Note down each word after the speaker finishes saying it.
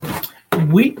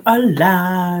We are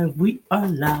live. We are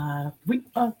live. We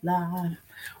are live.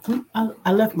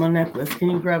 I left my necklace. Can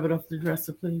you grab it off the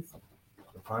dresser, please?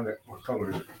 Find it. What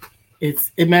color is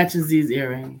it? It matches these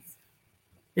earrings.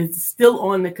 It's still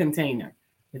on the container.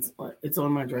 It's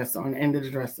on my dresser, on the end of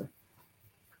the dresser.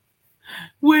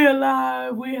 We're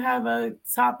live. We have a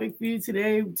topic for you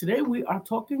today. Today we are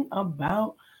talking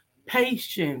about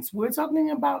patience. We're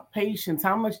talking about patience.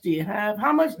 How much do you have?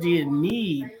 How much do you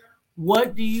need?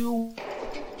 What do you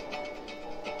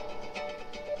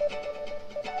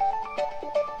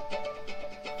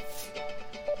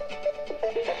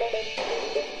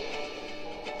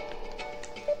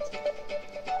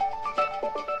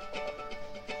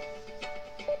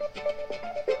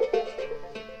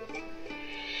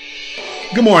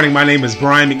Good morning. My name is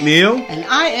Brian McNeil. And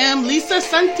I am Lisa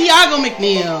Santiago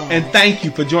McNeil. And thank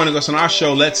you for joining us on our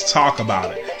show, Let's Talk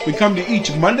About It. We come to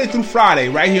each Monday through Friday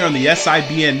right here on the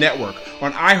SIBN network,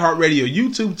 on iHeartRadio,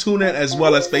 YouTube, TuneIn, as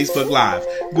well as Facebook Live.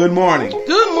 Good morning.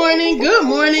 Good morning. Good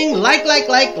morning. Like.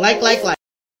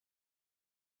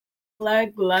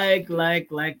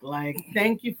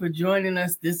 Thank you for joining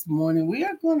us this morning. We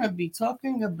are going to be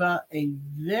talking about a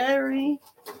very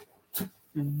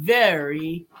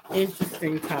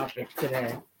interesting topic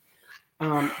today.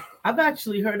 I've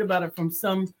actually heard about it from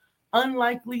some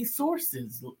unlikely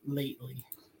sources lately.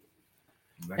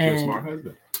 Like your smart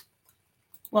husband.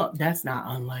 Well, that's not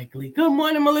unlikely. Good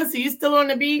morning, Melissa. You still on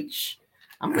the beach?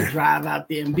 I'm gonna drive out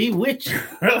there and be with you.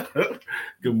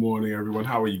 Good morning, everyone.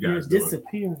 How are you guys doing?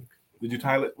 Disappearing. Did you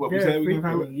title it? What we said we can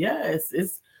title it? Yes,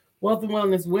 it's Wealth and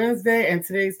Wellness Wednesday, and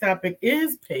today's topic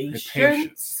is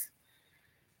patience.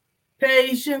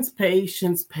 Patience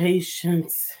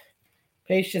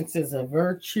is a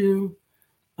virtue.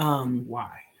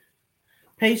 Why?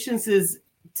 Patience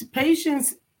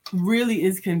really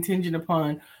is contingent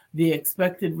upon the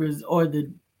expected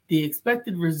the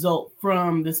expected result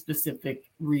from the specific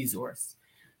resource.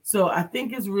 So I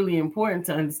think it's really important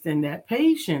to understand that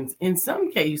patience, in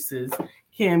some cases,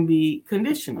 can be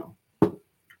conditional.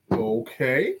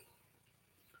 Okay,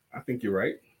 I think you're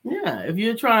right. Yeah, if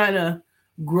you're trying to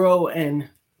grow an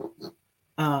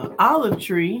olive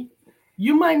tree,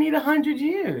 you might need 100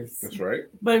 years. That's right.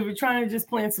 But if you're trying to just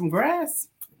plant some grass,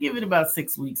 give it about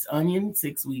 6 weeks. Onion,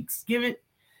 6 weeks. Give it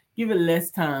less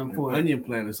time for it. Onion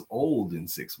plant is old in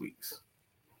 6 weeks.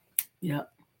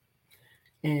 Yep.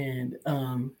 And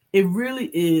it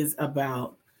really is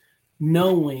about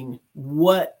knowing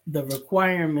what the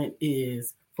requirement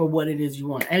is for what it is you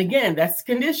want. And again, that's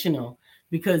conditional.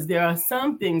 Because there are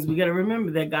some things we got to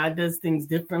remember that God does things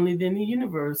differently than the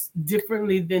universe,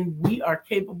 differently than we are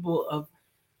capable of,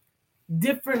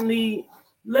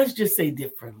 let's just say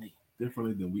differently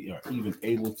than we are even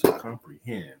able to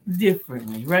comprehend.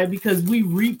 Differently, right? Because we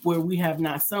reap where we have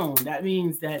not sown. That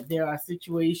means that there are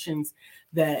situations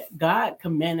that God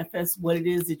can manifest what it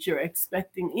is that you're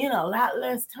expecting in a lot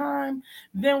less time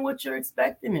than what you're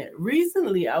expecting it.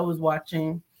 Recently, I was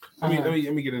watching. Let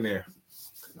me get in there.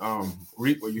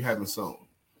 Reap where you haven't sown.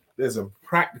 There's a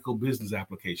practical business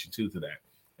application to that,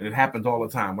 and it happens all the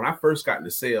time. When I first got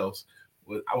into sales,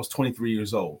 I was 23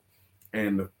 years old,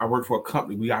 and I worked for a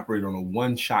company. We operated on a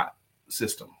one-shot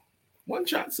system,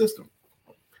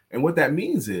 and what that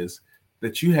means is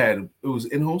that it was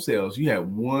in-home sales. You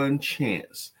had one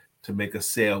chance to make a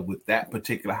sale with that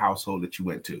particular household that you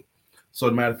went to. So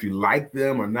no matter if you liked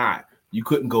them or not, you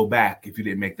couldn't go back if you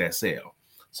didn't make that sale.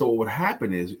 So what would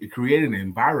happen is it created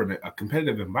a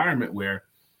competitive environment where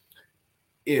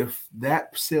if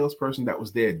that salesperson that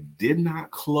was there did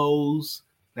not close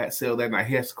that sale that night,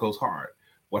 he has to close hard.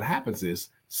 What happens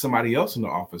is somebody else in the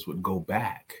office would go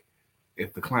back.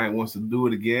 If the client wants to do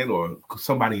it again, or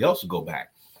somebody else would go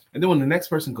back. And then when the next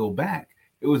person go back,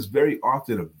 it was very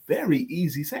often a very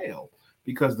easy sale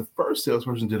because the first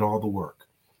salesperson did all the work,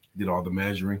 did all the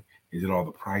measuring, he did all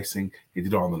the pricing, he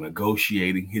did all the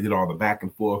negotiating, he did all the back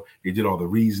and forth, he did all the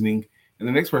reasoning, and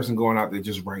the next person going out there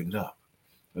just writing it up.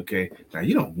 Okay, now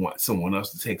you don't want someone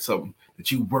else to take something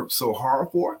that you worked so hard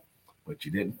for, but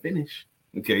you didn't finish.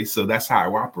 Okay, so that's how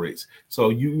it operates. So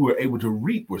you were able to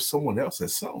reap where someone else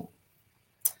has sown.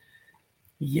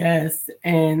 Yes,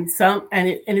 and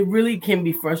it really can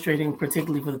be frustrating,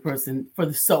 particularly for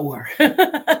the sower.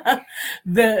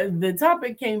 The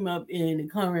topic came up in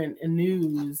current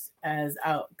news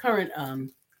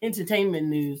entertainment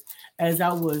news as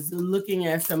I was looking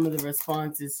at some of the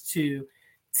responses to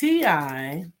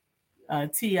T.I.,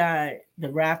 the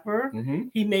rapper. Mm-hmm.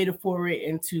 He made a foray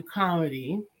into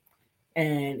comedy,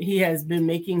 and he has been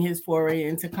making his foray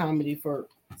into comedy for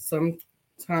some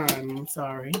time. I'm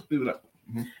sorry. Leave it up.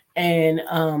 Mm-hmm.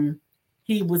 And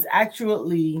he was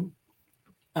actually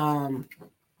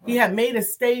he had made a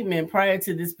statement prior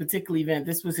to this particular event.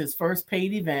 This was his first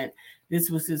paid event.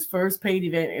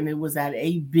 And it was at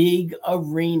a big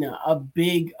arena.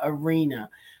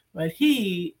 But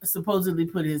he supposedly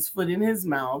put his foot in his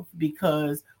mouth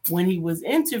because when he was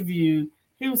interviewed,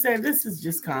 he was saying, "This is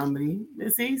just comedy.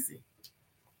 It's easy."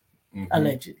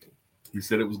 Allegedly. He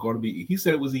said it was going to be. He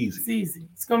said it was easy. It's easy.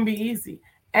 It's going to be easy.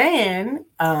 And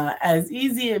as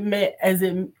easy as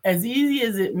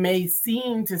it may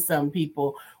seem to some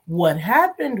people, what had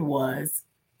happened was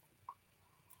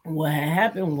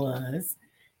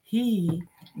he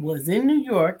was in New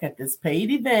York at this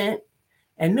paid event.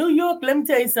 And New York, let me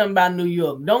tell you something about New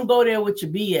York. Don't go there with your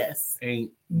BS.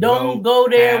 Don't go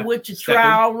there with your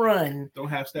trial run. Don't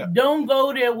have step. Don't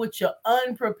go there with your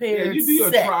unprepared. Yeah, you do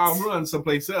your trial run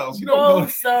someplace else. You don't go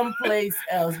someplace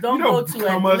else. Don't go to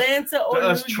Atlanta or New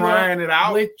York trying it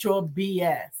out with your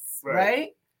BS,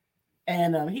 right?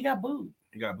 And he got booed.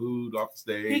 He got booed off the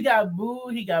stage. He got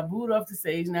booed off the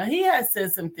stage. Now he has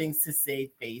said some things to save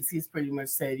face. He's pretty much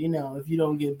said, if you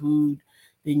don't get booed,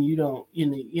 then you don't,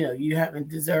 you haven't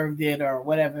deserved it or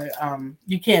whatever.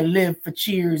 You can't live for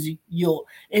cheers.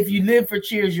 If you live for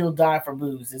cheers, you'll die for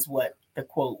booze is what the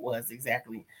quote was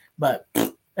exactly. But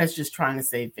that's just trying to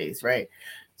save face, right?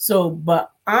 So,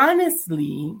 but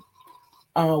honestly,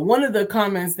 one of the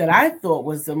comments that I thought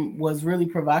was really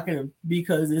provocative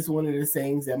because it's one of the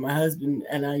sayings that my husband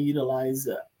and I utilize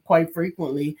quite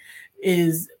frequently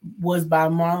was by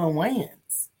Marlon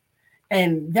Wayans.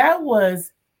 And that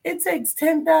was, it takes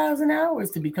 10,000 hours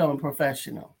to become a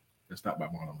professional. That's not by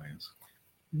Marlon Wayans.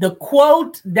 The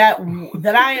quote that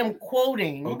I am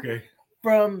quoting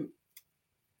from,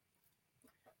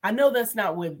 I know that's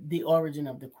not with the origin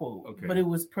of the quote, but it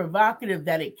was provocative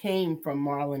that it came from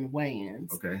Marlon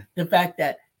Wayans. The fact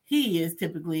that he is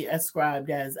typically ascribed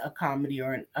as a comedy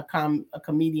or a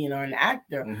comedian or an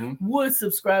actor would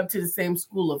subscribe to the same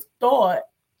school of thought.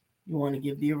 You want to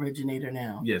give the originator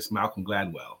now? Yes, Malcolm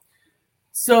Gladwell.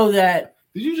 So that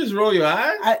did you just roll your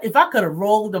eyes? If I could have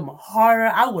rolled them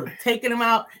harder, I would have taken them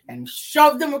out and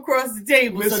shoved them across the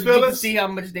table Miss so Phyllis, you can see how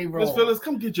much they roll. Miss Phyllis,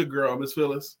 come get your girl, Miss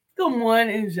Phyllis. Good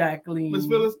morning, Jacqueline.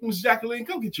 Miss Jacqueline,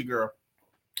 come get your girl.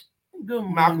 Good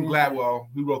morning. Malcolm Gladwell,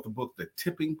 who wrote the book The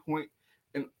Tipping Point,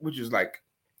 and which is like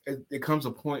it comes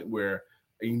a point where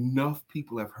enough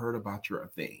people have heard about your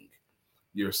thing,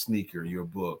 your sneaker, your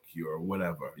book, your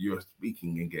whatever, your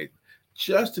speaking engagement,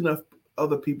 just enough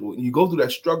other people, and you go through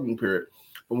that struggling period,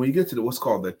 but when you get to what's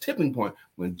called the tipping point,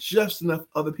 when just enough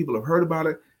other people have heard about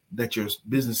it, that your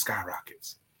business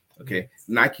skyrockets. Okay,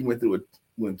 Nike went through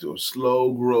a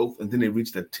slow growth, and then they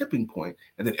reached a tipping point,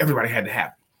 and then everybody had to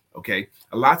have it. Okay,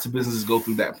 lots of businesses go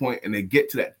through that point, and they get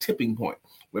to that tipping point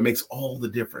where it makes all the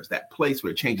difference. That place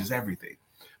where it changes everything.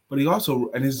 But he also,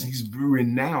 and he's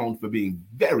renowned for being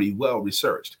very well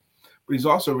researched. But he's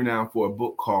also renowned for a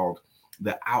book called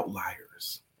The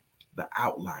Outliers. The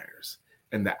Outliers.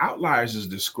 And The Outliers is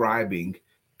describing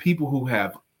people who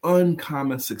have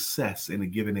uncommon success in a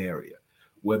given area,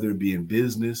 whether it be in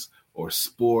business or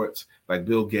sports, like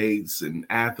Bill Gates and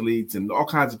athletes and all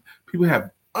kinds of people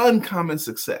have uncommon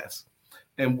success.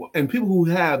 And people who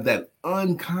have that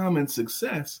uncommon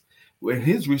success, in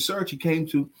his research, he came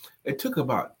to, it took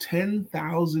about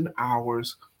 10,000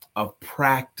 hours of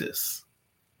practice.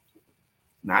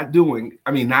 Not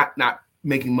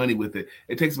making money with it.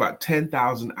 It takes about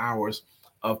 10,000 hours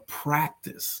of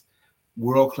practice.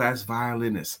 World-class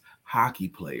violinists, hockey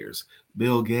players,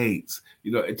 Bill Gates,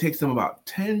 it takes them about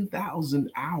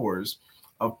 10,000 hours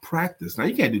of practice. Now,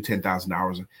 you can't do 10,000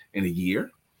 hours in a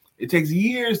year. It takes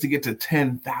years to get to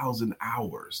 10,000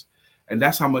 hours. And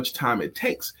that's how much time it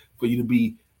takes for you to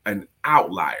be an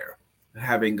outlier,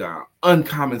 having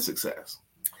uncommon success.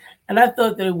 And I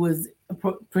thought that it was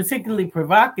particularly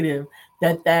provocative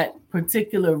that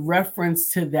particular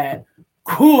reference to that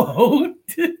quote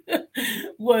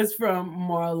was from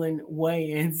Marlon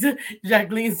Wayans.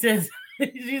 Jacqueline says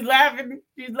she's laughing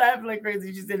like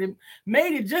crazy. She said it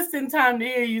made it just in time to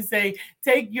hear you say,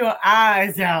 "Take your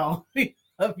eyes out."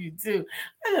 Of you too.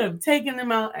 I could have taken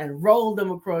them out and rolled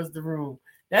them across the room.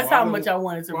 That's how much I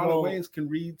wanted to roll. Marlon Wayans can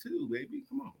read too, baby.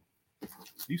 Come on.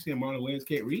 You saying Marlon Wayans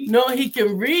can't read? No, he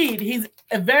can read. He's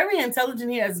very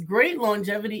intelligent. He has great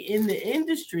longevity in the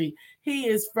industry. He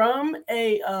is from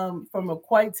a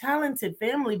quite talented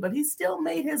family, but he still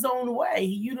made his own way.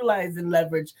 He utilized and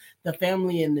leveraged the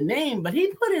family and the name, but he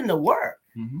put in the work.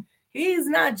 Mm-hmm. He's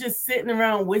not just sitting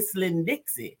around whistling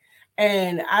Dixie.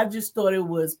 And I just thought it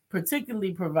was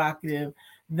particularly provocative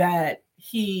that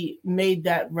he made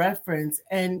that reference.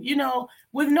 And,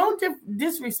 with no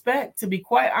disrespect, to be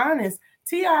quite honest,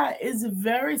 T.I. is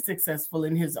very successful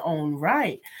in his own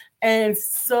right. And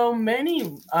so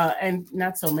many, and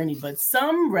not so many, but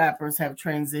some rappers have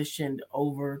transitioned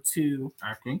over to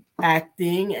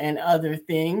acting and other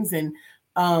things. And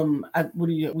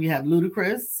we have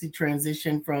Ludacris. He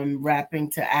transitioned from rapping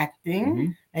to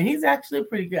acting, and he's actually a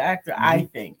pretty good actor, I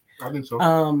think. I think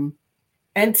so.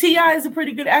 And T.I. is a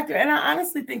pretty good actor. And I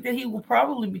honestly think that he will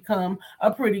probably become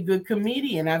a pretty good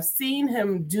comedian. I've seen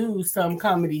him do some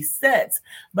comedy sets,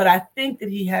 but I think that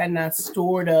he had not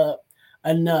stored up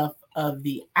enough of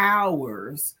the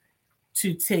hours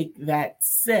to take that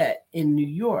set in New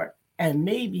York. And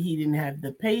maybe he didn't have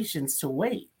the patience to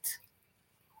wait.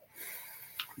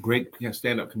 Great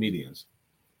stand-up comedians,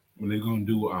 when they're going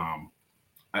to do a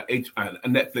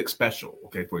Netflix special,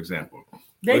 okay, for example.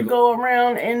 They go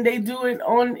around and they do it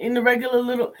in the regular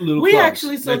little we clubs.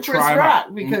 Actually saw Chris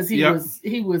Rock because he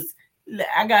was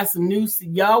I got some news.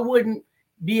 Y'all wouldn't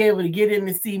be able to get in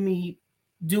to see me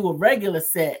do a regular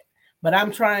set, but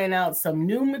I'm trying out some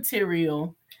new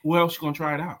material. Where else you gonna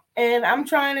try it out? And I'm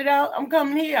trying it out. I'm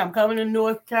coming here. I'm coming to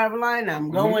North Carolina.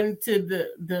 I'm going to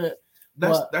the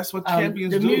that's what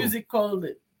champions do. The music called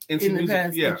it in the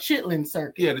past, the Chitlin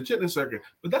Circuit. Yeah, the Chitlin Circuit.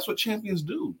 But that's what champions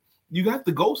do. You got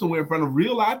to go somewhere in front of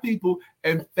real live people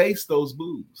and face those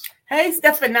boos. Hey,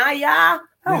 Stephania. I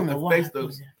don't know why.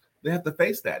 They have to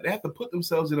face that. They have to put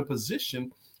themselves in a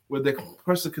position where the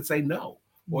person could say no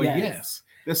or yes.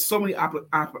 There's so many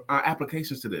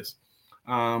applications to this.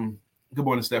 Good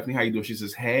morning, Stephanie. How you doing? She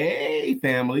says, hey,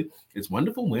 family. It's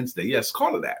Wonderful Wednesday. Yes,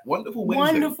 call it that. Wonderful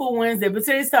Wednesday. Wonderful Wednesday. But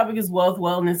today's topic is Wealth and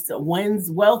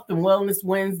Wellness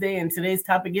Wednesday. And today's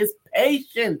topic is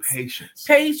patience.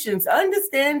 Patience.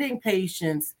 Understanding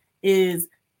patience is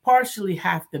partially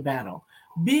half the battle.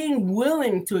 Being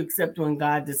willing to accept when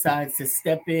God decides to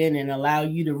step in and allow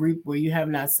you to reap where you have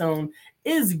not sown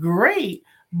is great.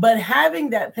 But having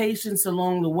that patience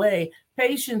along the way,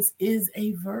 patience is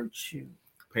a virtue.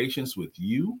 Patience with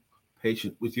you,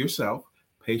 patience with yourself,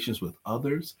 patience with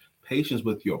others, patience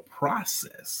with your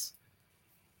process,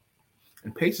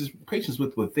 and patience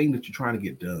with the thing that you're trying to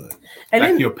get done. And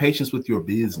like your patience with your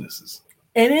businesses.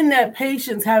 And in that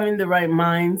patience, having the right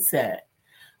mindset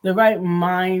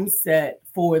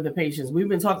for the patience. We've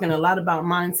been talking a lot about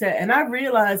mindset, and I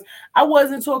realized I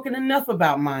wasn't talking enough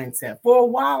about mindset. For a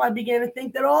while, I began to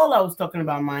think that all I was talking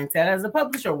about mindset as a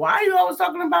publisher. Why are you always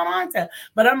talking about mindset?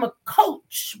 But I'm a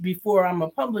coach before I'm a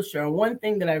publisher. And one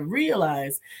thing that I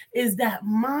realized is that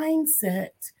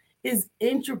mindset is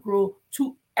integral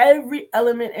to every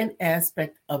element and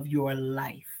aspect of your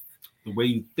life. The way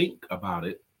you think about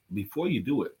it before you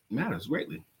do it matters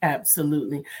greatly.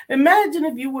 Absolutely. Imagine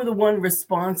if you were the one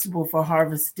responsible for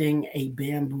harvesting a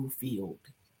bamboo field.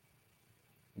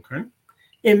 Okay.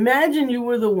 Imagine you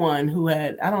were the one who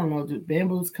had, I don't know, do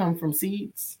bamboos come from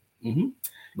seeds? Mm-hmm.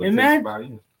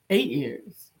 Imagine 8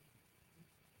 years.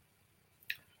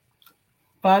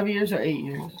 5 years or 8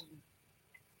 years?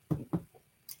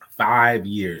 5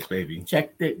 years, baby.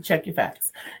 Check your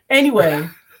facts. Anyway,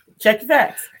 check your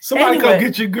facts. Somebody come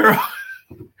get your girl.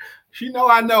 She know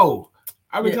I know.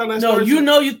 I've been telling that story. No, you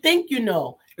know, you think you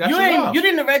know. That's You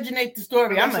didn't originate the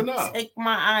story. That's I'm going to take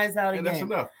my eyes out again. That's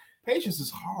enough. Patience is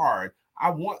hard. I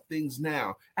want things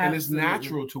now. Absolutely. And it's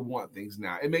natural to want things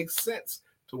now. It makes sense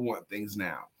to want things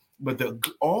now. But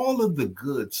all of the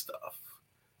good stuff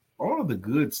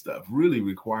really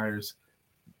requires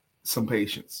some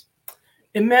patience.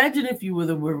 Imagine if you were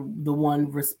the one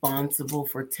responsible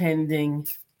for tending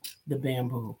the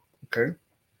bamboo. Okay.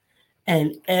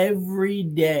 And every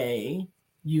day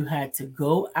you had to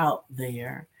go out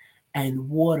there and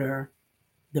water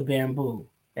the bamboo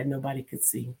that nobody could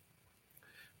see.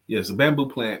 Yes, a bamboo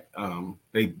plant,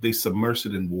 they submerge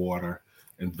it in water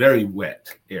in very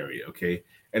wet area, okay?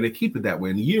 And they keep it that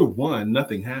way. In year one,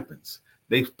 nothing happens.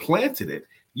 They've planted it.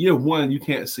 Year one, you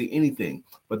can't see anything.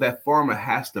 But that farmer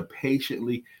has to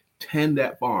patiently tend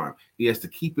that farm. He has to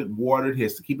keep it watered. He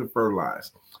has to keep it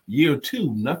fertilized. Year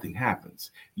two, nothing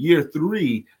happens. Year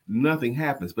three, nothing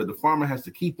happens. But the farmer has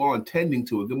to keep on tending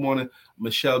to it. Good morning,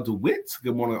 Michelle DeWitt.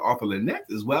 Good morning, Arthur Lynette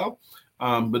as well.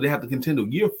 But they have to continue.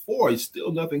 Year four,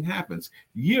 still nothing happens.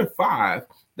 Year five,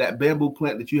 that bamboo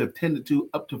plant that you have tended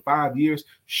to up to 5 years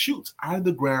shoots out of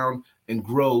the ground and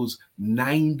grows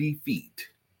 90 feet.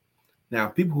 Now,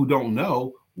 people who don't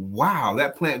know, wow,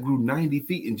 that plant grew 90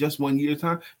 feet in just 1 year's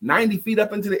time. 90 feet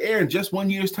up into the air in just 1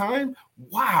 year's time?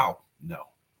 Wow. No.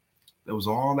 There was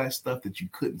all that stuff that you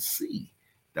couldn't see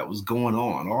that was going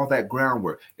on, all that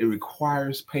groundwork. It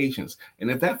requires patience.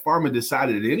 And if that farmer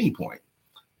decided at any point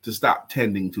to stop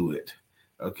tending to it,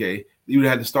 okay, you would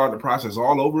have to start the process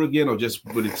all over again or just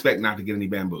would expect not to get any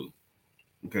bamboo.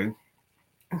 Okay.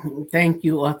 Thank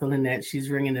you, Author Lynette. She's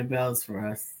ringing the bells for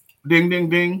us. Ding, ding,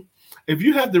 ding. If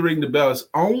you have to ring the bell, it's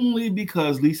only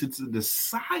because Lisa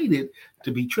decided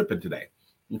to be tripping today.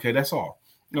 Okay, that's all.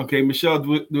 Okay, Michelle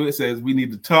Dewitt says we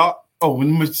need to talk. Oh,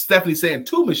 when Stephanie's saying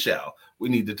to Michelle, we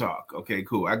need to talk. Okay,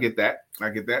 cool. I get that.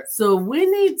 So we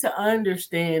need to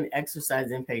understand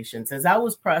exercise and patience. As I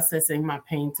was processing my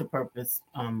pain to purpose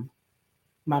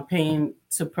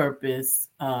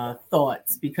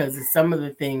thoughts, because of some of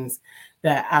the things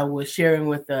that I was sharing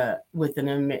with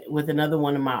another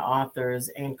one of my authors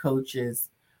and coaches,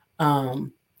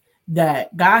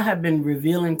 that God had been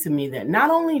revealing to me that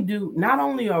not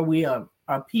only are we a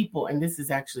people, and this is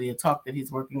actually a talk that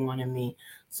he's working on in me,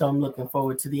 so I'm looking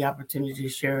forward to the opportunity to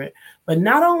share it. But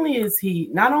not only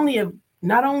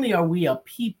are we a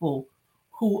people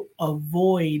who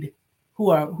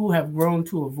have grown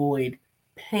to avoid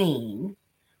pain.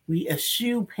 We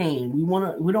eschew pain.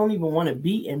 We don't even want to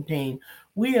be in pain.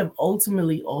 We have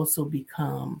ultimately also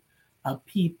become a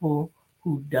people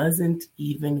who doesn't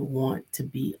even want to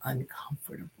be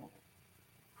uncomfortable.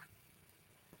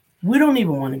 We don't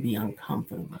even want to be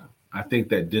uncomfortable. I think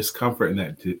that discomfort and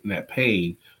that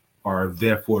pain are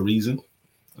there for a reason.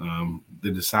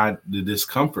 The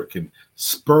discomfort can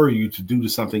spur you to do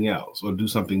something else or do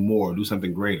something more, or do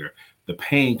something greater. The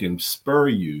pain can spur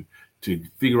you to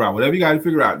figure out whatever you got to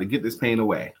figure out to get this pain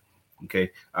away. Okay.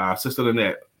 Sister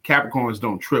Lynette, Capricorns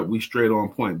don't trip. We straight on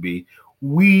point, B.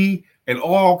 We and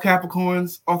all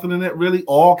Capricorns, Author Lynette, really?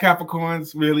 All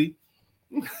Capricorns, really?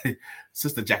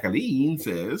 Sister Jacqueline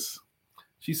says,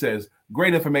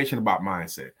 great information about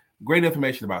mindset, great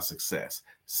information about success.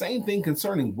 Same thing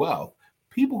concerning wealth.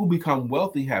 People who become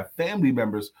wealthy have family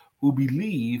members who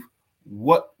believe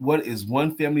what is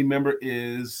one family member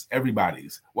is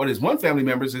everybody's. What is one family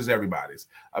member's is everybody's.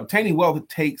 Obtaining wealth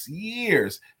takes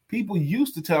years. People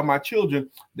used to tell my children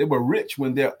they were rich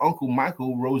when their uncle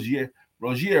Michael Rozier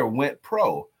went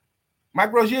pro.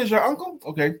 Mike Rozier is your uncle?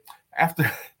 Okay. After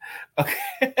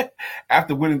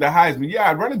winning the Heisman.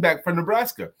 Yeah, running back from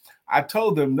Nebraska. I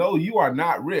told them, no, you are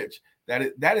not rich.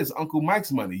 That is Uncle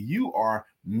Mike's money. You are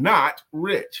not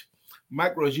rich.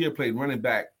 Mike Rozier played running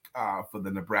back for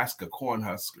the Nebraska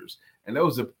Cornhuskers. And that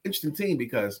was an interesting team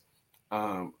because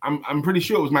I'm pretty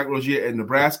sure it was Mike Rozier in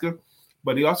Nebraska,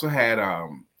 but he also had a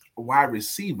wide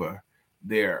receiver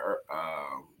there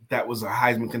that was a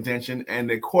Heisman contention, and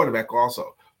the quarterback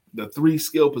also. The three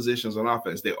skill positions on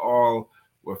offense, they all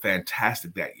were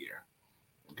fantastic that year.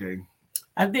 Okay.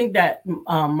 I think that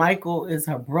Michael is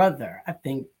her brother. I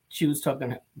think she was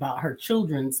talking about her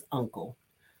children's uncle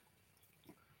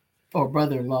or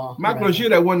brother-in-law. Mike Rozier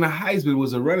that won the Heisman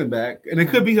was a running back, and it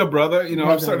could be her brother. You know,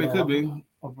 I'm certain it could be.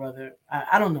 Or brother.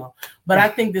 I don't know. But I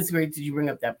think it's great that you bring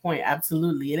up that point.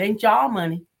 Absolutely. It ain't y'all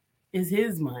money. It's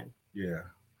his money. Yeah.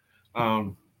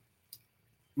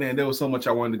 Man, there was so much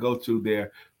I wanted to go to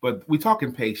there, but we're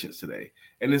talking patience today.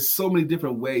 And there's so many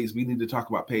different ways we need to talk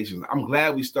about patience. I'm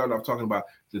glad we started off talking about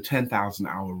the 10,000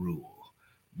 hour rule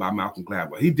by Malcolm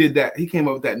Gladwell. He did that. He came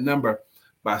up with that number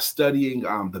by studying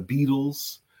the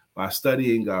Beatles, by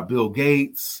studying Bill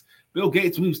Gates. Bill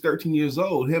Gates, when he was 13 years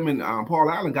old, him and Paul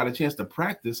Allen got a chance to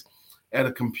practice at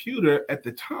a computer at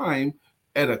the time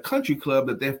at a country club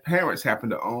that their parents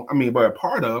happened to own, were a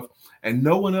part of, and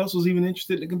no one else was even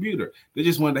interested in the computer. They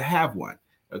just wanted to have one,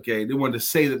 okay? They wanted to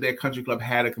say that their country club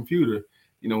had a computer,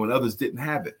 when others didn't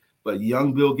have it. But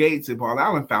young Bill Gates and Paul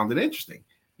Allen found it interesting.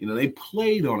 They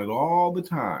played on it all the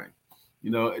time.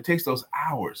 It takes those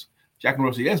hours. Jack and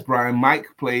Rose said, yes, Brian, Mike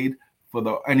played for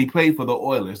the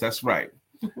Oilers. That's right.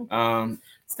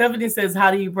 Stephanie says, how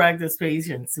do you practice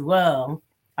patience? Well,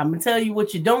 I'm going to tell you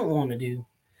what you don't want to do.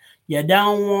 You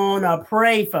don't want to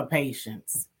pray for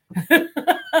patience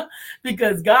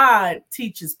because God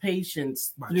teaches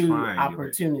patience through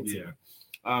opportunity.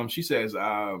 Yeah. She says,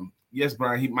 yes,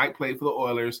 Brian, he might play for the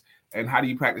Oilers. And how do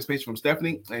you practice patience from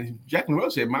Stephanie? And Jacqueline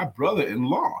Rose said, my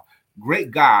brother-in-law,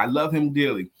 great guy. I love him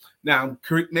dearly. Now,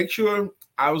 make sure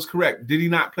I was correct. Did he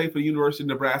not play for the University of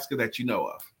Nebraska that you know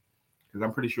of? Because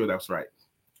I'm pretty sure that's right.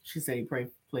 She said he played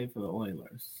for the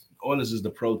Oilers. Oilers is the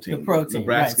pro team. The pro team.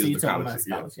 Nebraska right. So is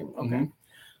the college team. Okay.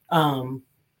 Mm-hmm.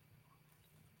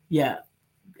 Yeah,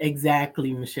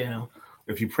 exactly, Michelle.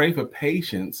 If you pray for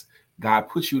patience, God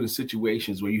puts you in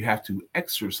situations where you have to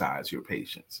exercise your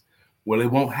patience. Well, it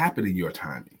won't happen in your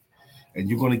timing. And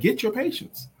you're going to get your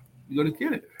patience. You're going to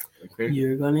get it. Okay?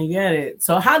 You're going to get it.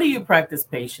 So how do you practice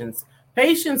patience?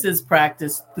 Patience is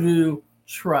practiced through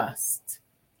trust.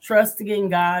 Trusting in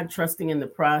God, trusting in the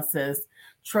process,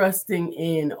 trusting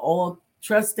in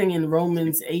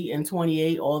Romans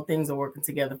 8:28, all things are working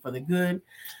together for the good.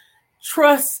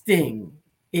 Trusting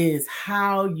is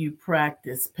how you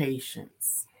practice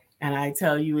patience. And I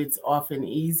tell you, it's often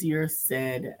easier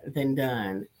said than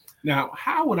done. Now,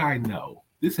 how would I know?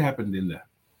 This happened in the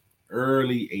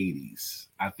early 80s,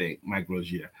 I think, Mike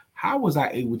Rozier. How was I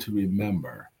able to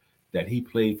remember that he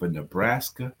played for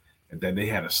Nebraska and that they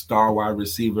had a star wide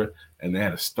receiver and they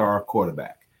had a star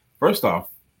quarterback? First off,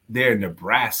 they're in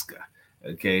Nebraska,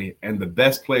 okay? And the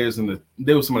best players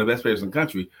they were some of the best players in the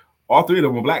country. All three of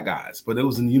them were black guys, but it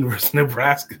was in the University of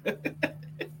Nebraska.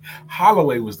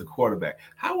 Holloway was the quarterback.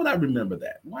 How would I remember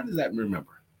that? Why does that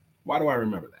remember? Why do I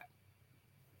remember that?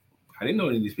 I didn't know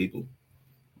any of these people.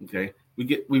 Okay.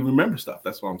 We remember stuff.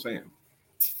 That's what I'm saying.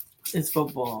 It's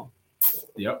football.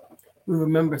 Yep. We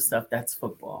remember stuff. That's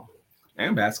football.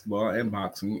 And basketball and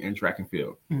boxing and track and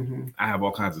field. Mm-hmm. I have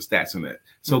all kinds of stats in that.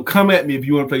 So come at me if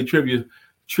you want to play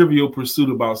trivial pursuit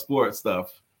about sports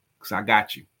stuff, because I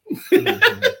got you.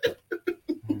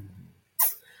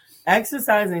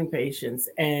 Exercising patience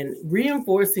and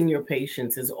reinforcing your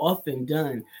patience is often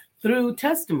done through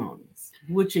testimonies,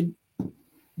 which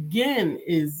again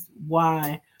is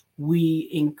why we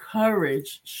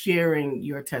encourage sharing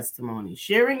your testimony,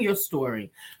 sharing your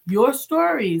story. Your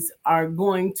stories are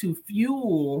going to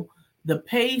fuel the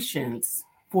patience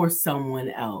for someone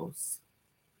else.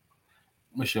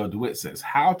 Michelle DeWitt says,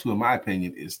 how to, in my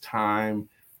opinion, is time,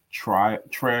 trial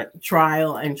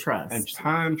and trust. And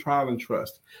time, trial, and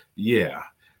trust. Yeah.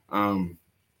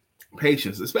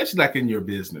 Patience, especially like in your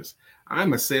business.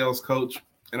 I'm a sales coach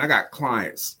and I got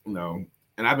clients, and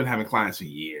I've been having clients for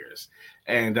years.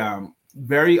 And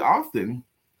very often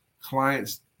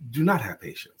clients do not have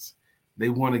patience. They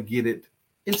want to get it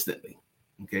instantly.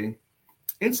 Okay.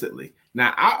 Instantly.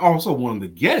 Now, I also want them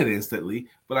to get it instantly,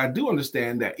 but I do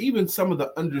understand that even some of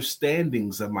the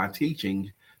understandings of my teaching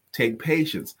take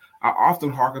patience. I often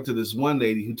hearken to this one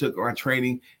lady who took my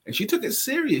training and she took it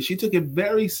serious. She took it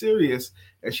very serious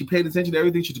and she paid attention to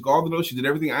everything. She took all the notes. She did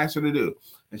everything I asked her to do.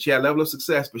 And she had a level of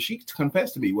success, but she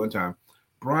confessed to me one time,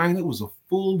 Brian, it was a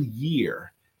full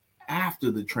year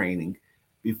after the training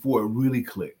before it really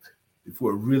clicked,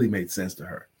 before it really made sense to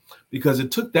her, because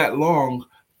it took that long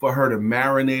for her to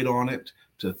marinate on it,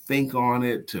 to think on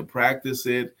it, to practice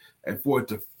it, and for it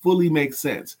to fully make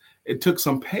sense. It took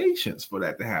some patience for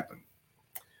that to happen.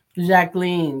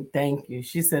 Jacqueline, thank you.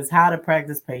 She says, how to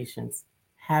practice patience.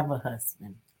 Have a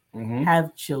husband. Mm-hmm.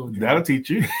 Have children. That'll teach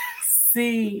you.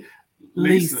 See,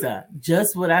 Lisa,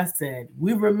 just what I said.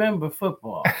 We remember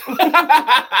football.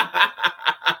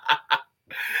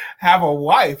 Have a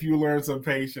wife, you learn some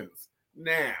patience.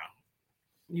 Now.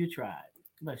 You tried.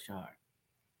 Bless your heart.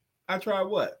 I tried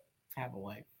what? Have a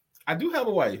wife. I do have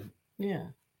a wife. Yeah.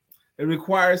 It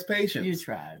requires patience. You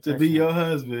tried. To be your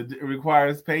husband, it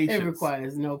requires patience. It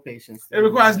requires no patience. It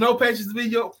requires no patience to be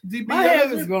your My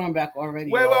hair is growing back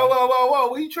already. Wait, whoa.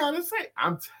 What are you trying to say?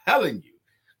 I'm telling you,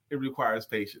 it requires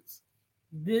patience.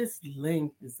 This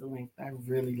length is the length. I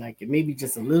really like it. Maybe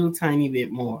just a little tiny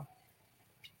bit more.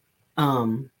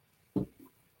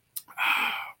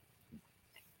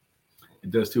 It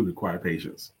does too require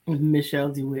patience. Michelle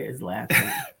DeWitt is laughing.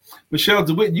 Michelle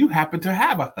DeWitt, you happen to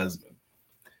have a husband.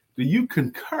 Do you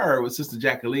concur with Sister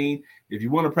Jacqueline? If you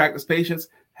want to practice patience,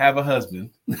 have a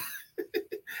husband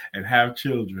and have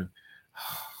children.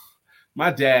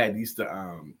 My dad used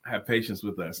to have patience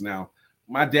with us. Now,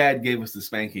 my dad gave us the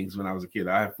spankings when I was a kid.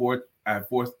 I had four. It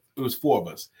was four of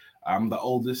us. I'm the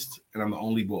oldest and I'm the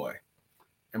only boy.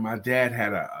 And my dad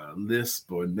had a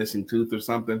lisp or a missing tooth or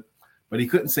something, but he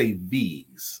couldn't say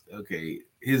V's. Okay.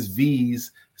 His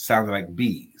V's sounded like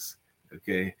B's.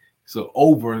 Okay. So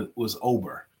over was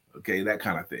over. Okay. That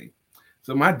kind of thing.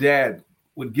 So my dad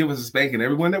would give us a spanking,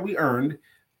 everyone that we earned,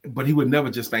 but he would never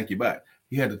just spank your butt.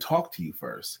 He had to talk to you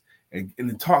first. And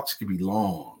the talks could be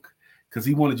long because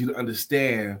he wanted you to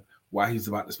understand why he's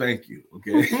about to spank you.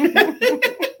 Okay.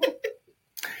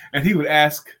 And he would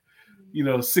ask,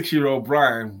 6-year-old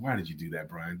Brian, why did you do that,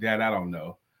 Brian? Dad, I don't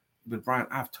know. But Brian,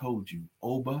 I've told you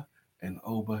over and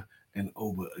over and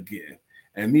over again.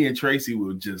 And me and Tracy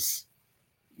would just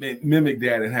mimic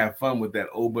that and have fun with that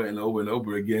over and over and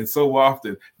over again so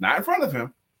often, not in front of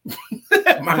him.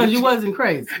 Because you wasn't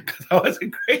crazy. Because I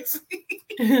wasn't crazy.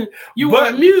 You were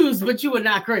amused, but you were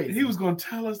not crazy. He was going to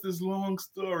tell us this long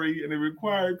story and it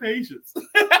required patience.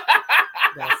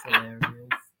 That's hilarious.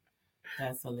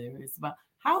 That's hilarious. But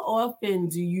how often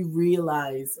do you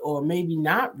realize, or maybe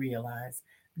not realize,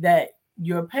 that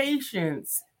your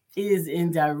patience is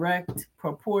in direct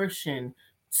proportion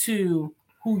to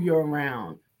who you're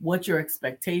around, what your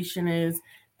expectation is,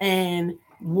 and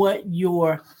what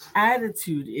your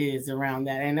attitude is around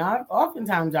that? And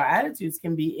oftentimes our attitudes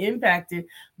can be impacted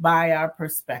by our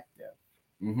perspective.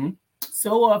 Mm-hmm.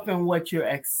 so often what you're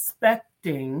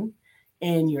expecting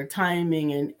and your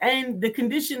timing and the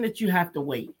condition that you have to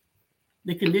wait.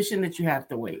 The condition that you have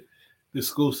to wait. The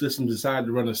school system decided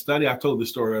to run a study. I told this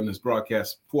story on this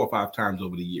broadcast 4 or 5 times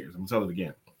over the years. I'm going to tell it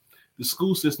again. The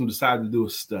school system decided to do a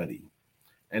study,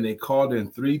 and they called in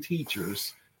 3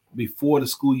 teachers before the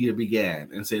school year began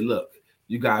and say, look,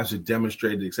 you guys have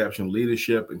demonstrated exceptional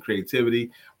leadership and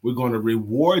creativity. We're going to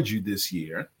reward you this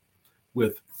year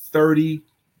with 30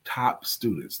 top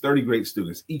students, 30 great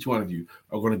students. Each one of you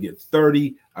are going to get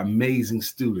 30 amazing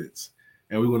students.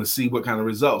 And we're going to see what kind of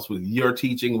results with your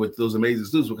teaching, with those amazing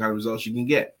students, what kind of results you can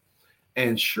get.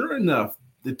 And sure enough,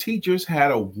 the teachers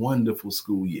had a wonderful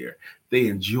school year. They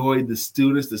enjoyed the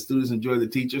students enjoyed the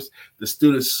teachers. The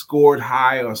students scored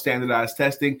high on standardized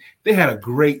testing. They had a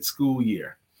great school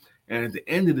year. And at the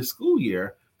end of the school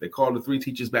year, they called the 3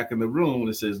 teachers back in the room and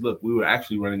it says, look, we were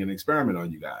actually running an experiment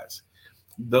on you guys.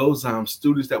 Those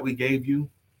students that we gave you,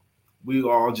 we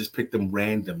all just picked them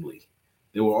randomly.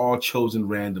 They were all chosen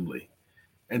randomly.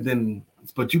 And then,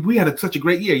 we had such a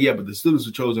great year. Yeah, but the students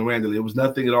were chosen randomly. It was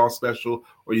nothing at all special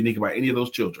or unique about any of those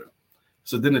children.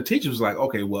 So then the teacher was like,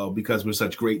 okay, well, because we're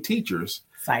such great teachers.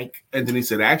 Psych. And then he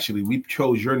said, actually, we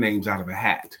chose your names out of a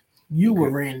hat. You were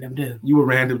random too. You were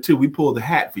random too. We pulled the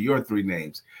hat for your 3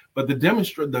 names. But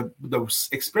the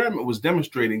experiment was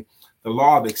demonstrating the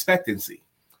law of expectancy.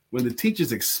 When the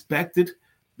teachers expected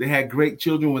they had great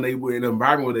children, when they were in an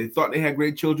environment where they thought they had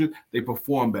great children, they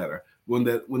performed better. When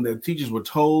the teachers were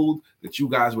told that you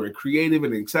guys were creative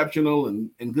and exceptional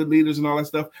and good leaders and all that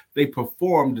stuff, they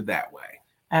performed that way.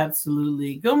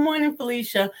 Absolutely. Good morning,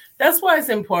 Felicia. That's why it's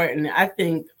important, I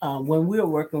think, when we're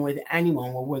working with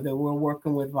anyone, whether we're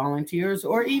working with volunteers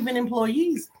or even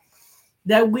employees,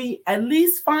 that we at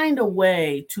least find a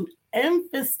way to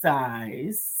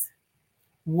emphasize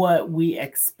what we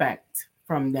expect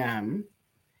from them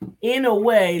in a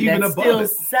way even that still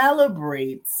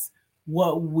celebrates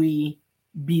what we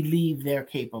believe they're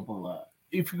capable of.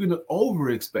 If you're going to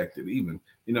over-expect it, even,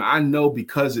 I know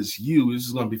because it's you, this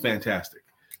is going to be fantastic.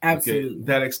 Absolutely. Okay?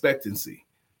 That expectancy,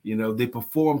 they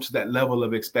perform to that level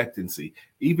of expectancy.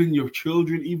 Even your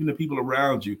children, even the people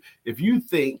around you, if you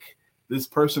think this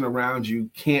person around you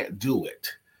can't do it,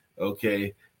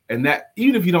 okay, and that,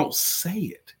 even if you don't say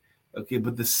it, okay,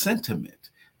 but the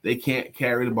sentiment, they can't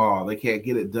carry the ball, they can't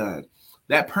get it done,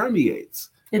 that permeates.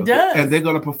 It does. And they're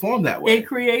going to perform that way. It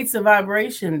creates a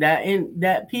vibration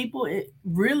that people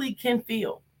really can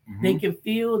feel. Mm-hmm. They can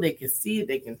feel, they can see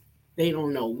it, they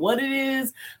don't know what it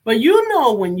is, but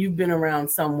when you've been around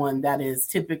someone that is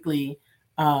typically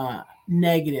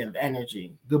negative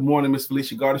energy. Good morning, Miss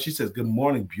Felicia Gardner. She says, good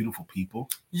morning, beautiful people.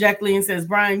 Jacqueline says,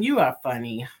 Brian, you are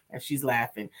funny. And she's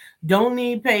laughing. Don't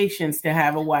need patience to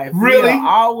have a wife. Really? We are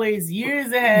always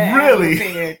years ahead. Really?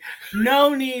 Prepared.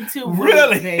 No need to wait,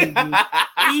 really? Baby.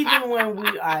 Even when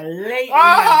we are late, we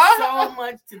have so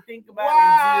much to think about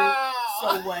and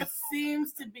do. So what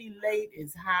seems to be late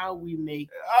is how we make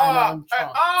Oh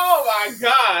my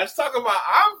gosh. Talk about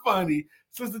I'm funny.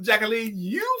 Sister Jacqueline,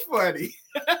 you funny.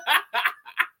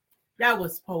 That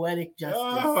was poetic justice.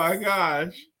 Oh my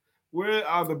gosh. Where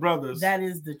are the brothers? That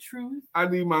is the truth. I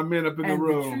need my men up in the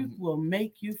room. And the truth will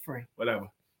make you free. Whatever.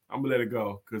 I'm going to let it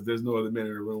go because there's no other men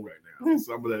in the room right now.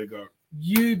 So I'm going to let it go.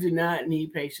 You do not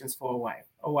need patience for a wife.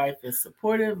 A wife is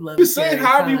supportive, loving. You say it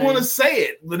however you want to say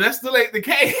it, but that still ain't the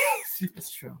case.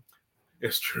 It's true.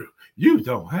 It's true. You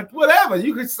don't have to, whatever.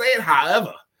 You can say it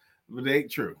however, but it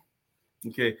ain't true.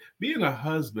 Okay. Being a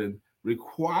husband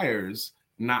requires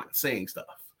not saying stuff.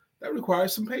 That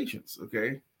requires some patience.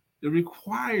 Okay. It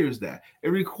requires that. It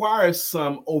requires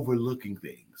some overlooking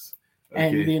things. Okay?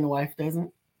 And being a wife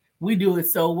doesn't. We do it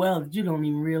so well that you don't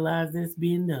even realize it's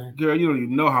being done. Girl, you don't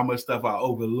even know how much stuff I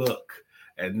overlook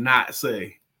and not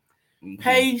say. Mm-hmm.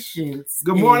 Patience.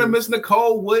 Good morning, Miss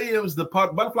Nicole Williams, the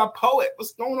butterfly poet.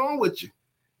 What's going on with you?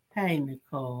 Hey,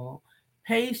 Nicole.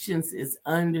 Patience is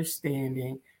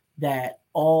understanding that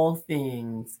all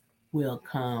things will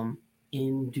come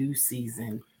in due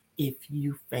season if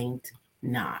you faint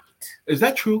not. Is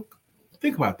that true?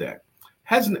 Think about that.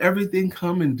 Hasn't everything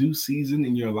come in due season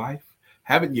in your life?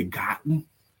 Haven't you gotten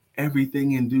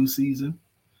everything in due season?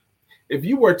 If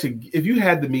you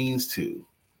had the means to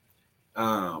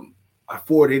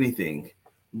afford anything,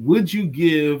 would you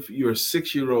give your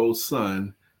 6-year-old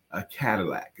son a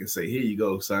Cadillac and say, here you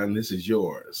go, son, this is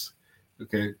yours?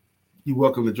 Okay. You're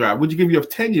welcome to drive. Would you give your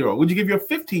 10-year-old? Would you give your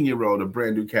 15-year-old a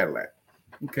brand new Cadillac?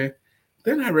 Okay.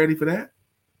 They're not ready for that.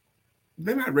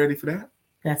 They're not ready for that.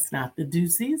 That's not the due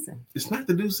season. It's not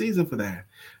the due season for that.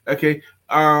 Okay.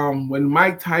 When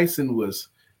Mike Tyson was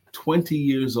 20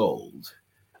 years old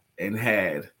and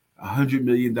had $100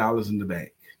 million in the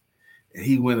bank. And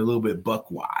he went a little bit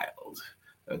buck wild.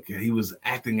 Okay, he was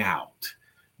acting out,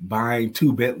 buying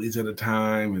 2 Bentleys at a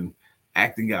time and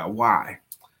acting out. Why?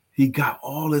 He got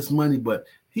all this money, but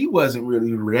he wasn't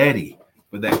really ready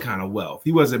for that kind of wealth.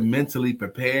 He wasn't mentally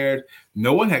prepared.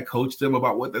 No one had coached him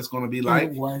about what that's going to be like.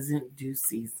 It wasn't due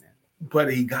season.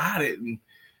 But he got it,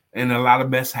 and a lot of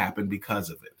mess happened because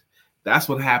of it. That's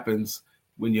what happens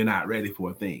when you're not ready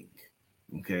for a thing,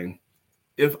 okay?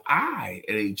 If I,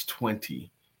 at age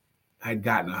 20, had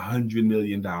gotten $100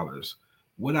 million,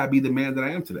 would I be the man that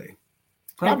I am today?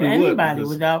 Probably would. Anybody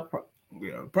without...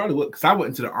 Yeah, probably would, because I went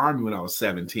into the Army when I was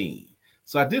 17.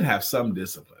 So I did have some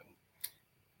discipline.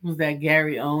 Was that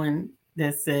Gary Owen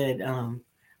that said,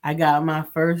 I got my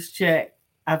first check.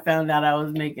 I found out I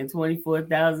was making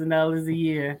 $24,000 a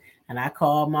year. And I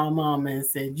called my mama and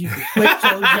said, you can quit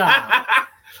your job.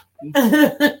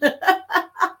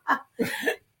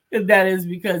 That is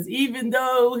because even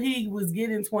though he was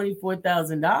getting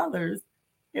 $24,000,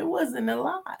 it wasn't a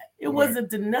lot. It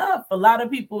wasn't enough. A lot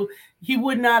of people, he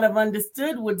would not have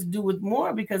understood what to do with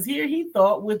more, because here he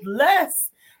thought with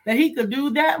less that he could do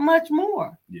that much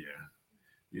more. Yeah.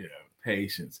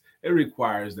 Patience. It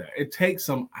requires that. It takes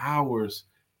some hours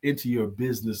into your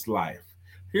business life.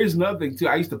 Here's another thing too.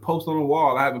 I used to post on the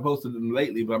wall. I haven't posted them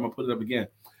lately, but I'm gonna put it up again.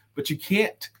 But you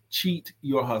can't cheat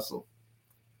your hustle.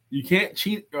 You can't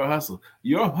cheat your hustle.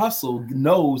 Your hustle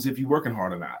knows if you're working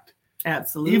hard or not.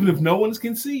 Absolutely. Even if no one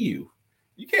can see you.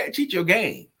 You can't cheat your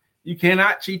game. You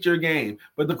cannot cheat your game.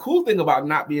 But the cool thing about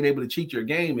not being able to cheat your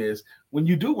game is when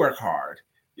you do work hard,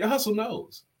 your hustle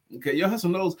knows. Okay, your hustle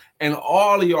knows, and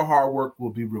all of your hard work will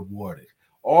be rewarded.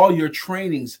 All your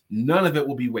trainings, none of it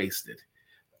will be wasted.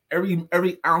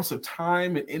 Every ounce of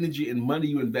time and energy and money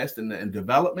you invest in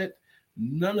development,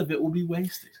 none of it will be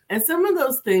wasted. And some of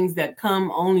those things that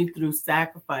come only through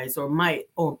sacrifice or might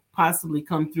or possibly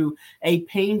come through a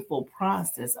painful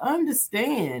process,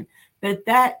 understand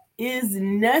that is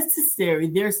necessary.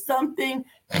 There's something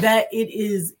that it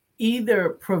is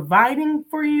either providing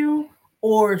for you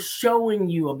or showing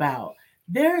you about.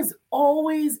 There's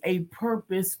always a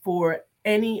purpose for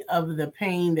any of the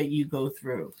pain that you go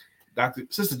through.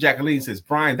 Sister Jacqueline says,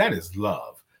 Brian, that is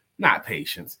love, not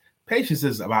patience. Patience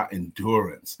is about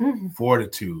endurance,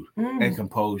 fortitude, and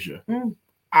composure. All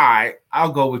right,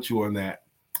 I'll go with you on that.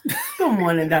 Good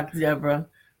morning, Dr. Deborah.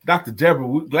 Dr. Deborah,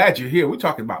 we're glad you're here. We're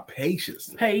talking about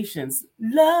patience. Patience.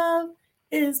 Love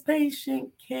is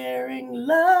patient, caring.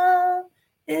 Love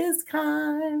is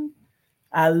kind.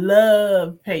 I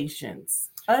love patience.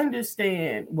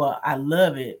 Understand. Well, I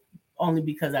love it only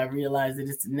because I realize that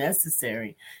it's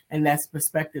necessary. And that's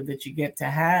perspective that you get to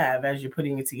have as you're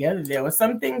putting it together. There were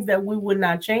some things that we would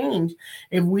not change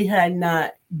if we had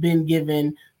not been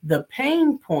given the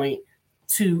pain point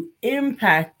to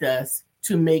impact us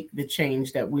to make the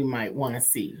change that we might want to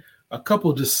see. A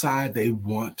couple decide they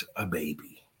want a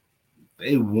baby.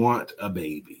 They want a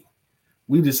baby.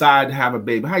 We decide to have a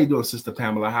baby. How you doing, Sister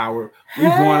Pamela Howard? We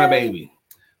want a baby.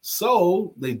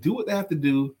 So they do what they have to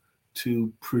do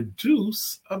to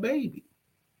produce a baby.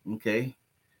 Okay.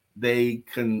 They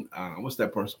can, what's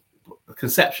that person?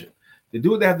 Conception. They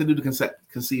do what they have to do to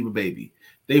conceive a baby.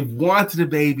 They've wanted a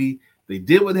baby. They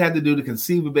did what they had to do to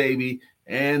conceive a baby,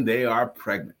 and they are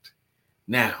pregnant.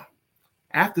 Now,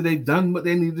 after they've done what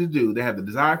they need to do, they have the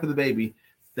desire for the baby.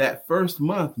 That first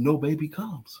month, no baby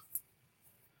comes.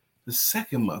 The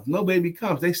second month, no baby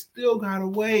comes. They still gotta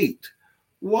wait.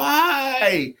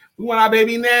 Why? We want our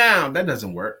baby now. That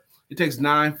doesn't work. It takes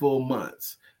 9 full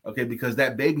months, okay, because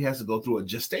that baby has to go through a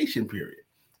gestation period.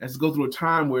 It has to go through a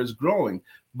time where it's growing.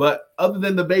 But other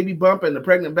than the baby bump and the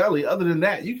pregnant belly, other than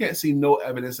that, you can't see no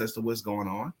evidence as to what's going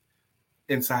on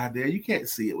inside there. You can't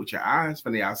see it with your eyes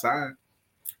from the outside.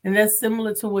 And that's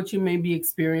similar to what you may be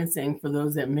experiencing for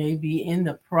those that may be in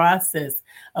the process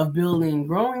of building and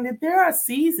growing, that there are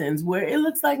seasons where it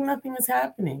looks like nothing is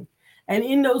happening. And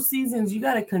in those seasons, you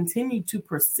got to continue to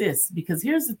persist, because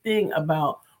here's the thing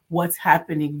about what's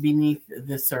happening beneath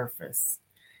the surface.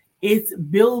 It's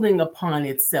building upon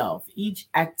itself. Each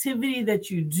activity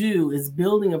that you do is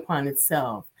building upon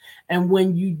itself. And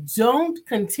when you don't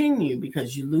continue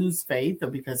because you lose faith or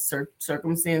because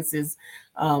circumstances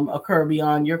occur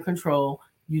beyond your control,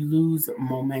 you lose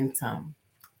momentum.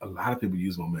 A lot of people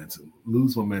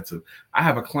lose momentum. I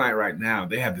have a client right now.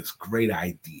 They have this great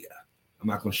idea. I'm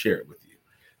not going to share it with you.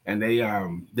 And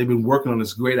they've been working on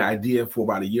this great idea for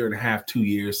about 1.5 years, 2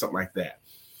 years, something like that.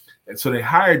 And so they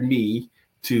hired me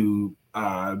to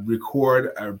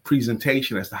record a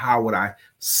presentation as to how would I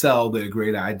sell their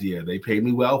great idea. They paid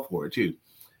me well for it too.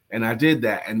 And I did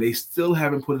that, and they still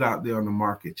haven't put it out there on the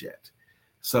market yet.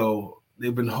 So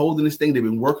They've been holding this thing. They've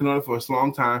been working on it for a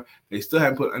long time. They still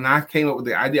haven't put. And I came up with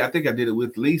the idea. I think I did it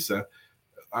with Lisa.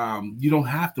 You don't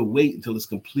have to wait until it's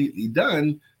completely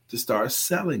done to start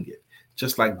selling it.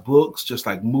 Just like books, just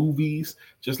like movies,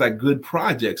 just like good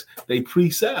projects, they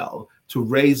pre-sell to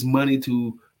raise money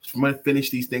to finish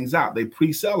these things out. They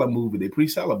pre-sell a movie, they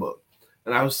pre-sell a book.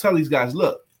 And I was telling these guys,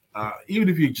 look, even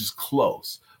if you're just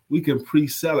close, we can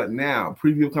pre-sell it now.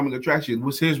 Preview of coming attraction.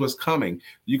 Here's what's coming.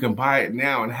 You can buy it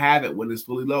now and have it when it's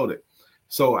fully loaded.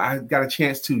 So I got a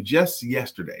chance to just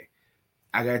yesterday.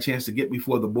 I got a chance to get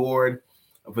before the board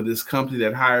for this company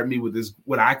that hired me with this,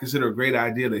 what I consider a great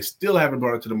idea. They still haven't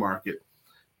brought it to the market.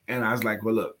 And I was like,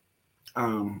 well, look,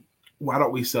 why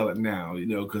don't we sell it now?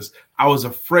 Because I was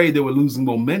afraid they were losing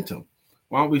momentum.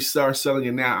 Why don't we start selling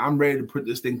it now? I'm ready to put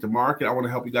this thing to market. I want to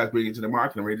help you guys bring it to the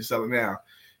market. I'm ready to sell it now.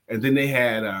 And then they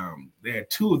had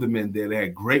two of the men there. They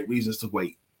had great reasons to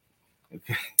wait.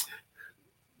 Okay.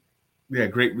 They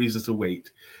had great reasons to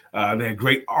wait. They had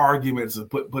great arguments of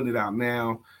putting it out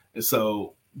now. And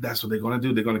so that's what they're going to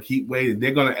do. They're going to keep waiting.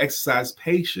 They're going to exercise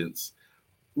patience,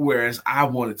 whereas I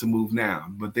wanted to move now.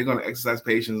 But they're going to exercise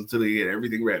patience until they get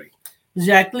everything ready.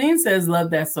 Jacqueline says, love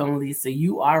that song, Lisa.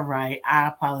 You are right. I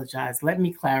apologize. Let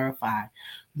me clarify.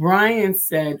 Brian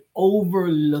said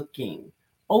overlooking.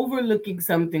 Overlooking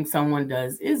something someone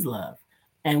does is love.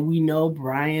 And we know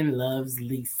Brian loves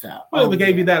Lisa. Whatever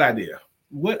gave you that idea?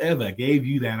 Whatever gave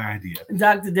you that idea?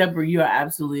 Dr. Deborah, you are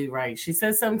absolutely right. She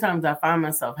says, sometimes I find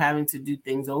myself having to do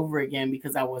things over again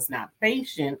because I was not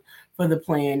patient for the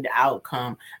planned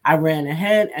outcome. I ran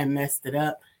ahead and messed it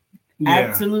up. Yeah.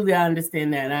 Absolutely, I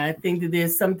understand that. And I think that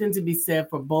there's something to be said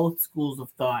for both schools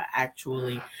of thought,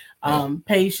 actually,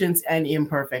 patience and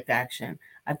imperfect action.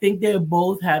 I think they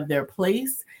both have their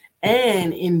place,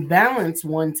 and in balance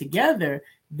one together,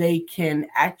 they can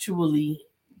actually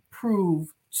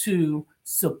prove to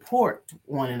support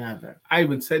one another. I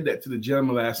even said that to the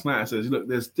gentleman last night. I said, look,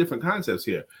 there's different concepts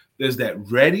here. There's that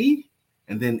ready,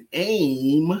 and then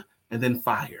aim, and then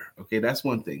fire. Okay, that's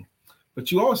one thing.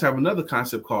 But you always have another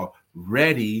concept called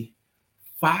ready,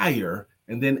 fire,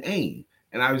 and then aim.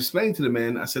 And I was explaining to the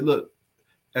man, I said, look,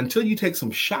 until you take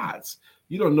some shots,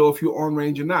 you don't know if you're on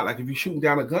range or not. Like if you're shooting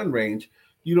down a gun range,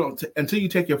 you don't, until you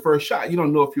take your first shot, you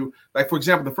don't know if you, like, for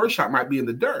example, the first shot might be in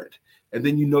the dirt. And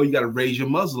then you got to raise your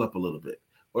muzzle up a little bit.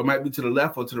 Or it might be to the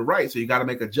left or to the right. So you got to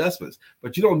make adjustments.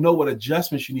 But you don't know what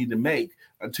adjustments you need to make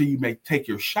until you take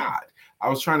your shot. I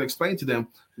was trying to explain to them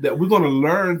that we're going to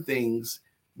learn things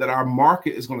that our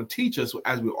market is going to teach us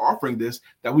as we're offering this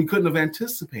that we couldn't have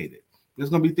anticipated. There's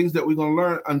going to be things that we're going to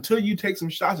learn until you take some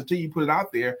shots, until you put it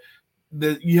out there,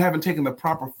 that you haven't taken the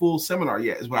proper full seminar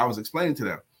yet, is what I was explaining to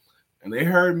them. And they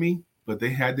heard me, but they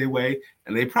had their way,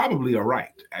 and they probably are right,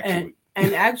 actually.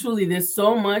 And actually, there's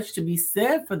so much to be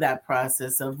said for that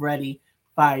process of ready,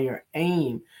 fire,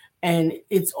 aim. And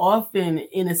it's often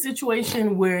in a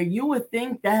situation where you would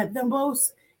think that the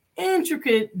most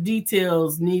intricate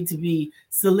details need to be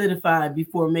solidified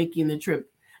before making the trip.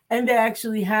 And they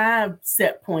actually have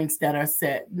set points that are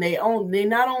set. They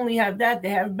not only have that, they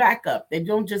have backup. They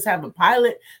don't just have a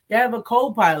pilot, they have a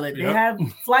co-pilot, They have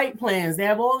flight plans, they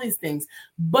have all these things.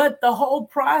 But the whole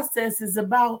process is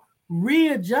about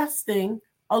readjusting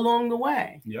along the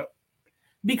way. Yep.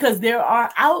 Because there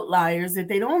are outliers that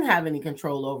they don't have any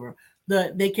control over.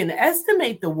 They can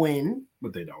estimate the wind,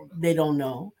 but they don't know. They don't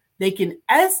know. They can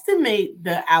estimate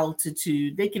the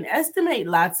altitude. They can estimate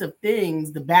lots of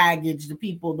things, the baggage, the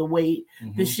people, the weight,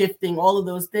 the shifting, all of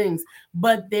those things.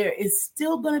 But there is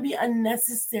still going to be a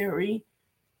necessary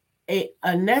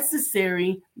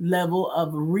level of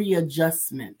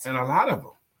readjustment. And a lot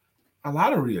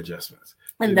of readjustments.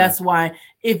 And that's why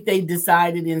if they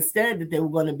decided instead that they were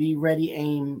going to be ready,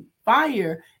 aim,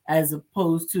 fire, as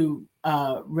opposed to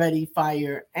ready,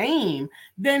 fire, aim,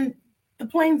 then the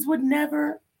planes would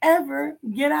never ever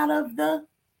get out of the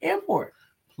airport.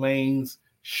 Planes,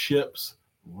 ships,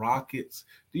 rockets.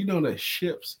 Do you know that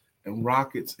ships and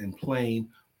rockets and plane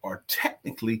are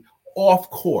technically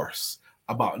off course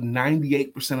about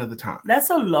 98% of the time? That's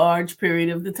a large period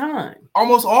of the time.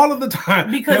 Almost all of the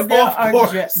time. Because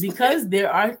because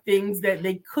there are things that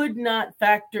they could not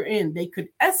factor in. They could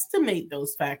estimate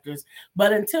those factors,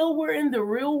 but until we're in the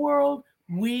real world,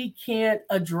 we can't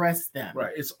address them.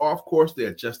 Right. It's off course, they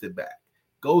adjust it back.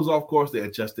 Goes off course, they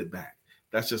adjust it back.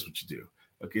 That's just what you do.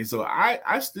 Okay, so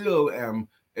I still am,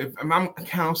 if I'm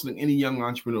counseling any young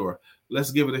entrepreneur,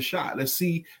 let's give it a shot. Let's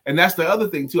see. And that's the other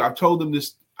thing too. I told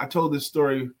this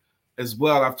story as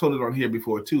well. I've told it on here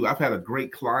before too. I've had a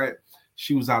great client.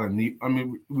 She was out of we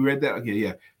read that? Okay,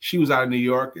 yeah. She was out of New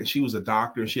York and she was a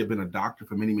doctor, and she had been a doctor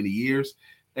for many, many years.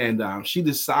 And she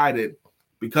decided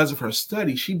because of her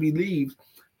study, she believes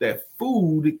that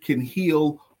food can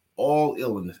heal all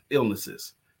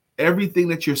illnesses. Everything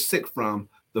that you're sick from,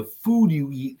 the food you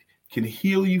eat can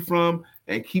heal you from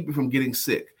and keep you from getting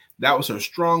sick. That was her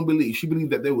strong belief. She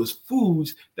believed that there was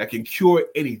foods that can cure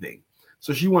anything.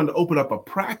 So she wanted to open up a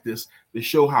practice to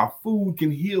show how food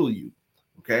can heal you.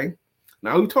 Okay.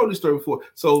 Now, we told this story before.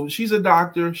 So she's a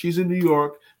doctor. She's in New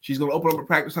York. She's going to open up a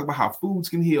practice talking about how foods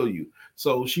can heal you.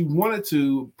 So she wanted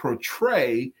to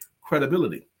portray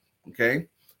credibility. Okay.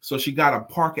 So she got a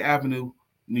Park Avenue,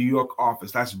 New York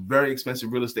office. That's very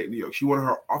expensive real estate in New York. She wanted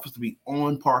her office to be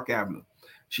on Park Avenue.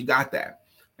 She got that.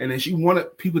 And then she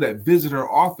wanted people that visit her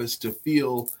office to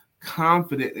feel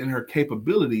confident in her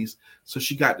capabilities. So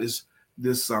she got this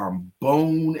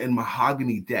bone and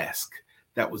mahogany desk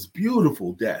that was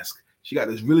beautiful desk. She got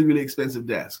this really, really expensive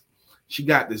desk. She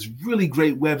got this really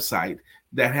great website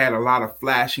that had a lot of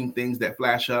flashing things that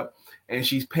flash up. And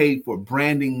she's paid for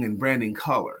branding and branding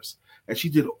colors. And she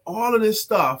did all of this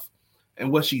stuff.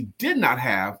 And what she did not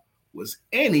have was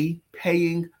any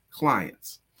paying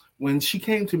clients. When she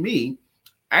came to me,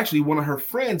 actually, one of her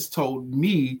friends told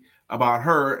me about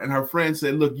her, and her friend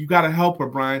said, look, you got to help her,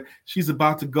 Brian. She's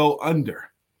about to go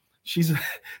under.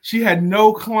 She had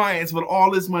no clients, but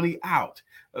all this money out.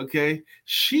 Okay.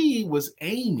 She was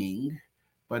aiming,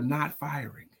 but not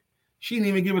firing. She didn't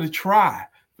even give it a try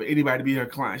for anybody to be her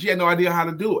client. She had no idea how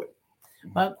to do it.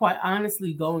 But quite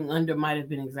honestly, going under might have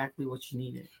been exactly what you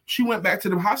needed. She went back to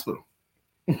the hospital.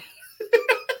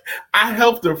 I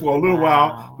helped her for a little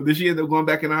while, but then she ended up going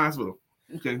back in the hospital.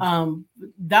 Okay.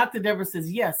 Dr. Deborah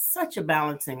says, yes, such a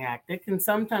balancing act. It can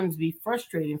sometimes be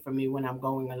frustrating for me when I'm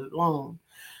going alone.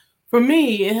 For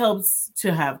me, it helps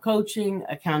to have coaching,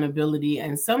 accountability,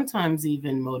 and sometimes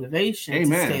even motivation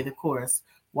to stay the course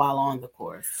while on the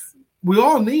course. We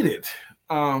all need it.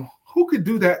 Who could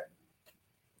do that?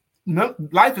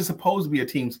 Life is supposed to be a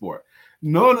team sport.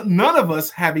 None of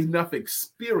us have enough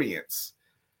experience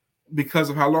because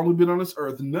of how long we've been on this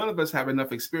earth. None of us have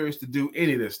enough experience to do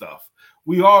any of this stuff.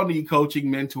 We all need coaching,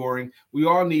 mentoring. We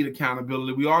all need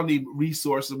accountability. We all need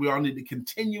resources. We all need to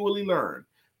continually learn.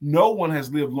 No one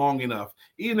has lived long enough.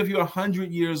 Even if you're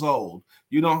 100 years old,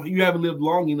 you haven't lived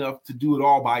long enough to do it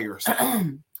all by yourself.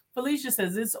 Felicia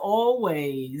says it's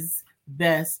always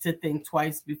best to think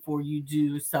twice before you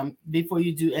do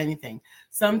anything.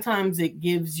 Sometimes it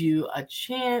gives you a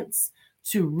chance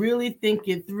to really think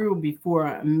it through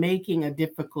before making a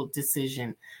difficult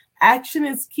decision. Action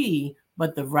is key,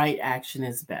 but the right action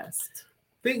is best.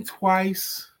 Think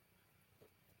twice.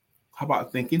 How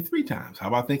about thinking 3 times? How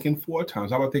about thinking 4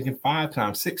 times? How about thinking 5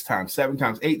 times, 6 times, 7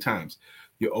 times, 8 times?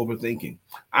 You're overthinking.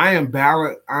 I am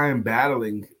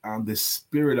battling the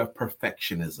spirit of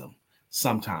perfectionism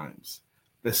sometimes.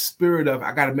 The spirit of,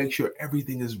 I got to make sure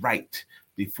everything is right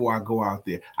before I go out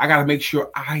there. I got to make sure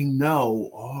I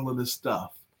know all of this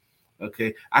stuff.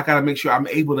 Okay. I got to make sure I'm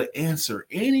able to answer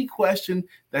any question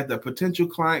that the potential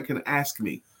client can ask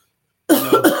me.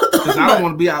 Because I don't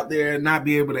want to be out there and not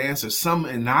be able to answer some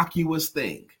innocuous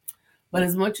thing. But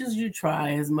as much as you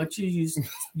try, as much as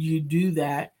you do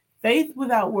that, faith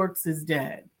without works is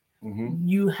dead. Mm-hmm.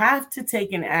 You have to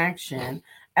take an action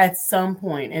at some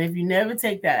point. And if you never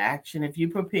take that action, if you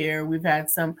prepare, we've had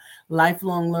some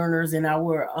lifelong learners in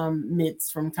our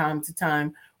midst from time to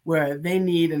time where they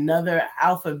need another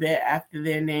alphabet after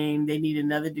their name. They need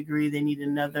another degree. They need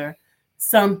another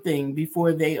something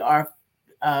before they are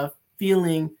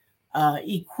feeling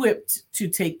equipped to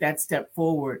take that step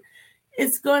forward.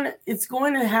 It's going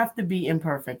to have to be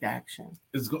imperfect action.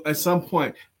 At some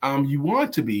point, you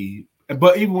want to be,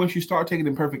 but even once you start taking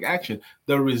imperfect action,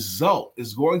 the result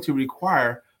is going to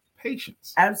require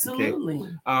patience. Absolutely.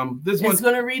 Okay? It's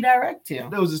going to redirect you.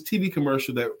 There was this TV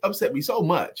commercial that upset me so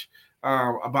much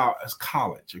about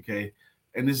college. Okay,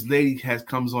 and this lady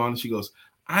comes on and she goes,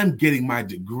 "I'm getting my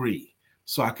degree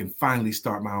so I can finally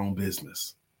start my own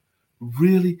business."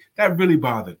 Really, that really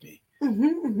bothered me.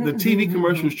 The TV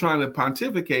commercial is trying to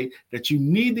pontificate that you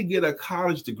need to get a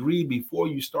college degree before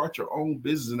you start your own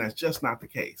business, and that's just not the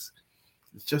case.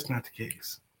 It's just not the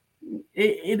case.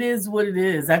 It is what it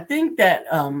is. I think that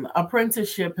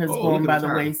apprenticeship has gone by the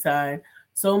wayside.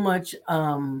 So much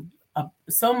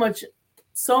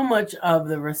of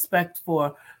the respect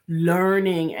for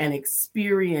learning and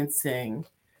experiencing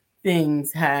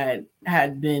things had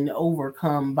been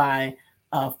overcome by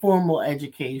formal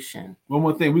education. One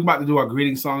more thing, we're about to do our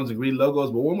greeting songs and greeting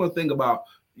logos, but one more thing about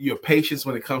your patience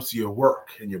when it comes to your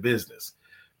work and your business.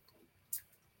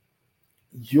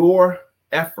 Your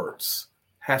efforts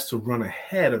has to run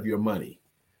ahead of your money,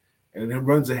 and it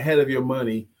runs ahead of your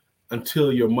money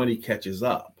until your money catches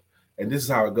up. And this is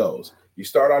how it goes. You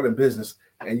start out in business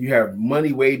and you have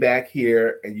money way back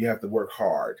here, and you have to work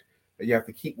hard, and you have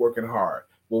to keep working hard.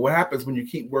 Well, what happens when you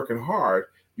keep working hard?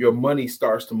 Your money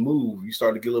starts to move. You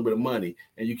start to get a little bit of money,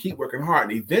 and you keep working hard,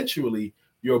 and eventually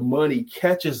your money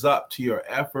catches up to your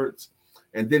efforts.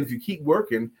 And then if you keep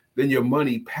working, then your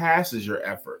money passes your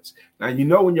efforts. Now, you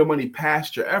know when your money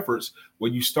passed your efforts,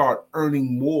 when you start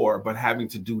earning more but having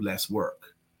to do less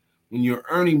work. When you're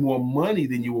earning more money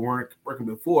than you were working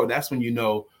before, that's when you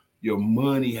know your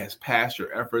money has passed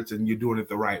your efforts and you're doing it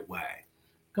the right way.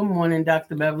 Good morning,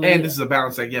 Dr. Beverly. And this is a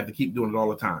balance that you have to keep doing it all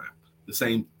the time.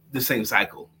 The same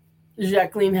cycle.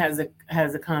 Jacqueline has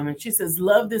a comment. She says,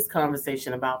 love this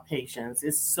conversation about patience.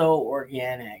 It's so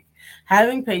organic.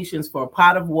 Having patience for a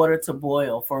pot of water to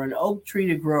boil, for an oak tree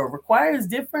to grow, requires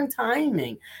different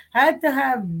timing. Had to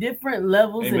have different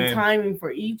levels and timing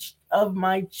for each of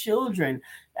my children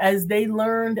as they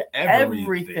learned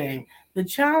everything. The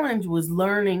challenge was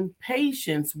learning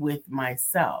patience with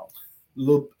myself.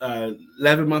 Little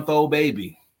 11-month-old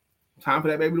baby. Time for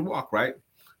that baby to walk, right?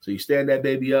 So you stand that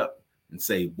baby up and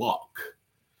say, walk.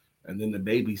 And then the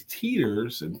baby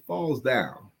teeters and falls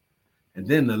down. And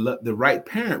then the right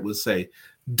parent would say,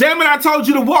 damn it, I told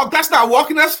you to walk. That's not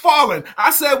walking, that's falling.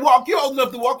 I said walk. You're old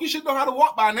enough to walk. You should know how to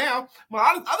walk by now.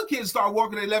 My other kids start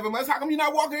walking at 11 months. How come you're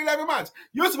not walking at 11 months?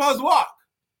 You're supposed to walk,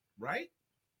 right?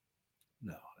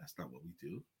 No, that's not what we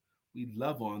do. We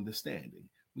love on the standing.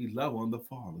 We love on the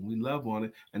falling. We love on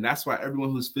it. And that's why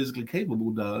everyone who's physically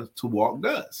capable to walk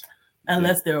does.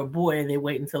 Unless they're a boy and they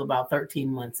wait until about 13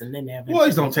 months and then they have.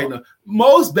 Boys don't take no.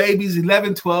 Most babies,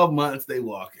 11, 12 months, they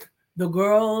walking. The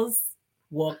girls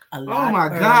walk a lot. Oh my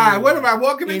God! What am I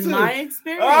walking into? In my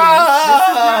experience,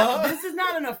 this is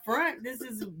not an affront. This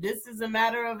is a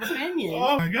matter of opinion.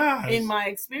 Oh my God! In my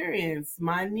experience,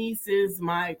 my nieces,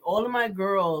 all of my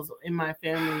girls in my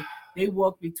family, they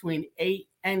walk between 8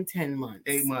 and 10 months.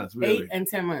 8 months, really? 8 and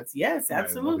 10 months. Yes,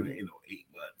 absolutely. 8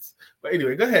 months. But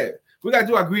anyway, go ahead. We got to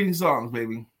do our greeting songs,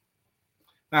 baby.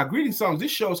 Now, greeting songs.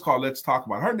 This show is called Let's Talk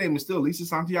About. Her name is still Lisa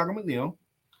Santiago McNeil.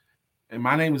 And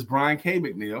my name is Brian K.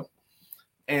 McNeil.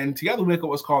 And together we make up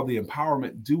what's called the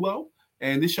Empowerment Duo.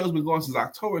 And this show's been going since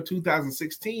October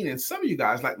 2016. And some of you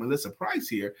guys, like Melissa Price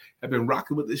here, have been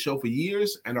rocking with this show for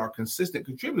years and are consistent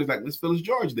contributors like Miss Phyllis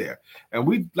George there. And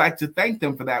we'd like to thank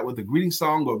them for that with a greeting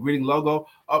song or greeting logo.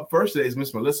 Up first today is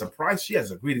Miss Melissa Price. She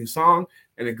has a greeting song,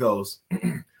 and it goes,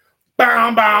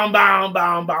 bow, bow, bow, bow,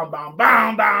 bow, bow,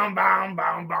 bow, bow, bow,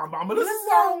 bow, bow, bow. Melissa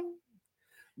song.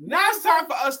 Now it's time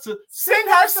for us to sing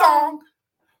her song.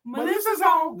 Melissa's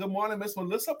song. Good morning, Miss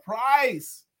Melissa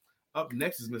Price. Up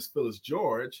next is Miss Phyllis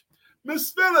George.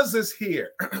 Miss Phyllis is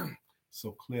here.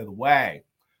 So clear the way.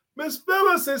 Miss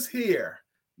Phyllis is here.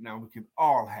 Now we can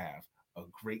all have a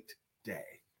great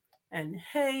day. And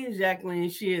hey, Jacqueline,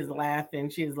 she is laughing.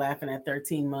 She is laughing at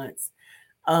 13 months.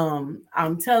 I'm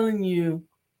telling you,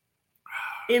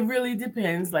 it really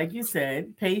depends. Like you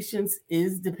said, patience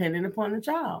is dependent upon the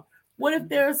child. What if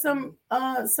there are some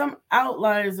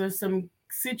outliers or some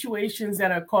situations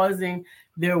that are causing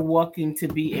their walking to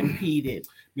be impeded?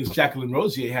 Miss Jacqueline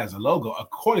Rosier has a logo.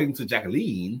 According to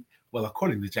Jacqueline,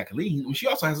 she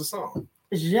also has a song.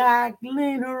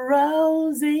 Jacqueline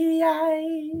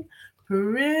Rosier,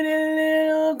 pretty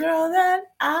little girl that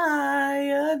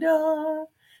I adore.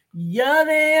 You're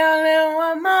the only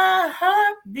one my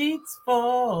heart beats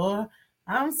for.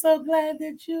 I'm so glad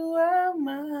that you are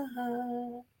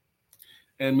mine.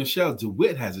 And Michelle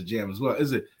DeWitt has a jam as well.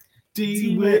 Is it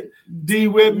DeWitt,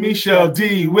 Michelle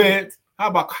DeWitt?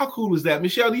 How cool is that?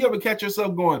 Michelle, do you ever catch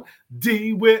yourself going,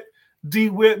 DeWitt,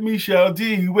 Michelle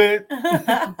DeWitt?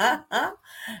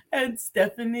 And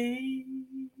Stephanie,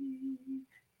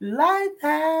 life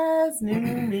has new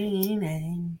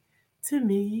meaning to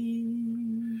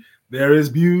me. There is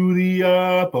beauty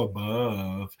up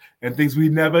above and things we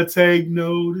never take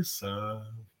notice of.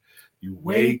 You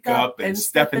wake up and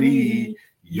Stephanie,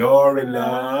 you're in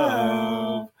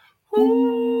love.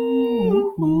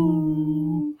 Ooh,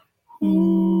 ooh,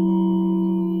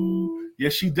 ooh.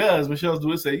 Yes, she does. Michelle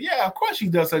DeWitt said, yeah, of course she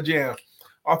does her jam.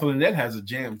 Arthur Lynette has a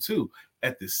jam too.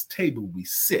 At this table we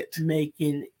sit.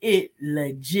 Making it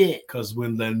legit. Because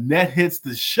when Lynette hits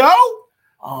the show,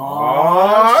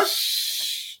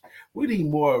 we need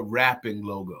more rapping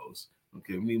logos.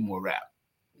 Okay, we need more rap.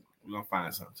 We're going to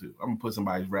find something too. I'm going to put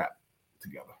somebody's rap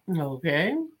together.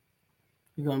 Okay.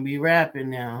 You're going to be rapping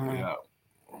now, huh? Yeah.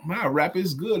 My rap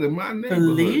is good in my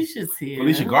neighborhood. Felicia's here.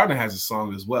 Felicia Gardner has a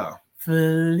song as well.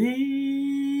 Felicia,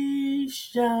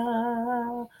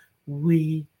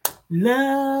 we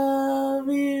love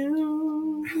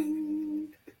you.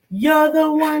 You're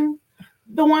the one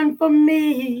the one for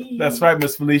me. That's right,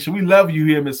 Miss Felicia. We love you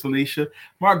here, Miss Felicia.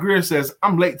 Mark Greer says,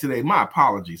 I'm late today. My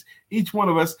apologies. Each one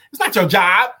of us, it's not your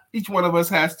job. Each one of us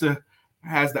has the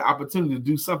opportunity to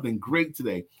do something great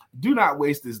today. Do not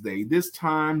waste this day, this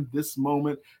time, this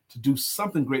moment to do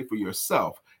something great for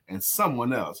yourself and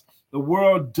someone else. The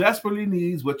world desperately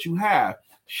needs what you have.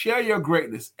 Share your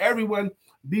greatness. Everyone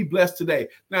be blessed today.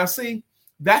 Now, see,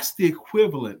 that's the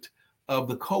equivalent of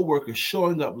the coworker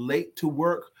showing up late to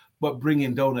work, but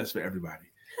bringing donuts for everybody.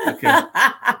 Okay.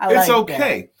 It's like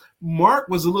okay. That. Mark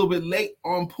was a little bit late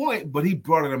on point, but he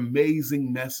brought an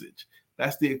amazing message.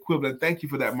 That's the equivalent. Thank you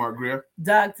for that, Mark Greer.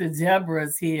 Dr.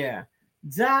 Deborah's here.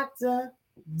 Dr.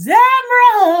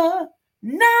 Deborah,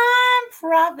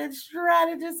 nonprofit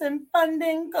strategist and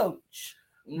funding coach.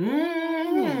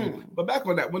 But back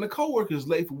on that, when a coworker is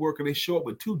late for work and they show up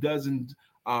with 2 dozen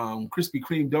Krispy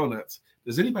Kreme donuts,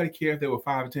 does anybody care if they were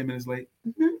 5 or 10 minutes late?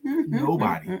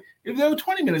 Nobody. If they were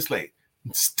 20 minutes late,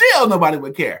 still nobody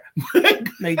would care.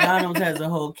 McDonald's has a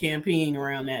whole campaign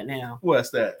around that now. What's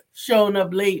that? Showing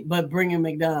up late, but bringing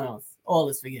McDonald's. All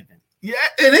is forgiven. Yeah,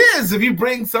 it is if you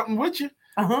bring something with you.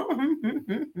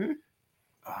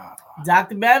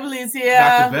 Dr. Beverly is here.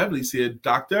 Dr. Beverly's here.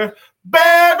 Dr.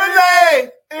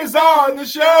 Beverly is on the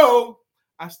show.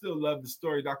 I still love the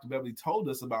story Dr. Beverly told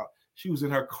us about. She was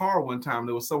in her car one time.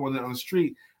 There was someone on the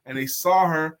street, and they saw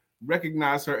her,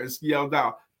 recognized her, and yelled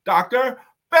out, Dr.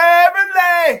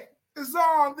 Beverly is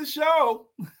on the show.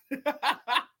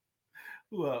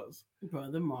 Who else?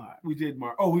 Brother Mark. We did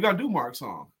Mark. Oh, we got to do Mark's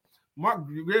song. Mark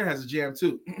Greer has a jam,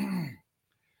 too.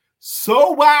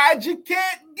 So wide you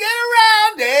can't get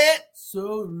around it.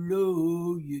 So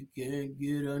low you can't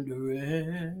get under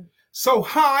it. So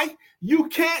high you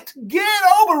can't get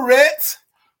over it.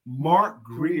 Mark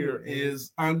Greer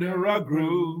is under a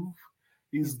groove.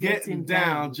 He's getting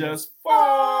down just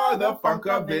for the funk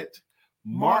of it.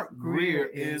 Mark Greer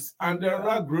is under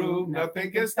a groove.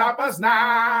 Nothing can stop us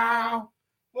now.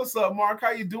 What's up, Mark?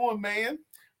 How you doing, man?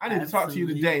 I need to talk to you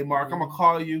today, Mark. I'm going to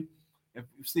call you and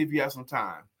see if you have some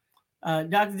time.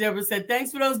 Dr. Deborah said,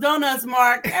 thanks for those donuts,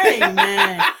 Mark. Hey,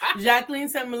 man. Jacqueline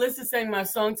said, Melissa sang my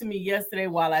song to me yesterday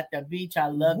while at the beach. I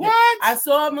loved it. I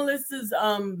saw Melissa's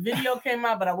video came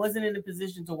out, but I wasn't in a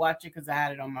position to watch it because I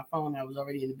had it on my phone. I was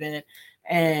already in bed.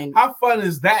 And how fun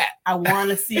is that? I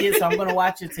want to see it, so I'm going to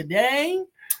watch it today.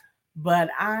 But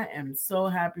I am so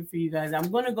happy for you guys. I'm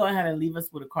going to go ahead and leave us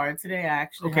with a card today. I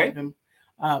actually have been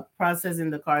processing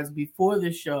the cards before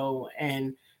the show,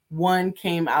 and one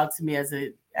came out to me as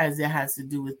it has to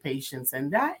do with patience,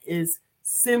 and that is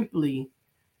simply,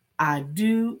 I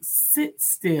do sit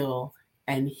still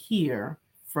and hear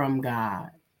from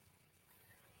God.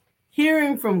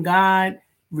 Hearing from God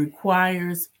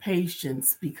requires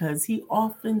patience because he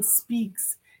often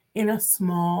speaks in a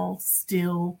small,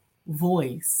 still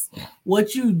voice.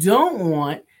 What you don't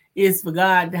want is for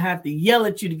God to have to yell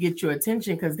at you to get your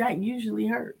attention, because that usually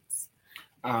hurts.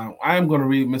 I am going to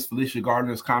read Miss Felicia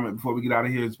Gardner's comment before we get out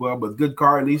of here as well. But good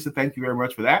card, Lisa. Thank you very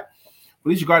much for that.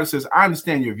 Felicia Gardner says, I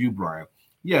understand your view, Brian.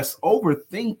 Yes,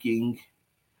 overthinking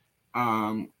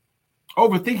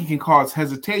can cause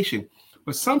hesitation.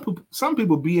 But some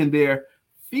people be in their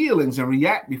feelings and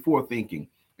react before thinking.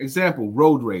 Example,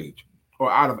 road rage,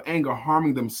 or out of anger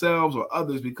harming themselves or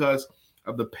others because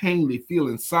of the pain they feel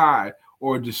inside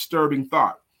or a disturbing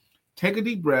thought. Take a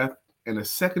deep breath and a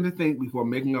second to think before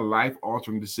making a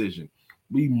life-altering decision.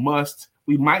 We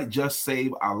might just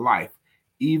save our life,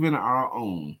 even our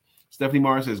own. Stephanie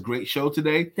Morris says, great show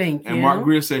today. Thank you. And Mark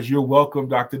Greer says, you're welcome,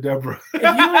 Dr. Deborah. If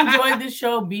you enjoyed this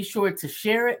show, be sure to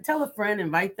share it. Tell a friend,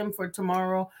 invite them for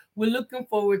tomorrow. We're looking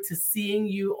forward to seeing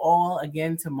you all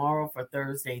again tomorrow for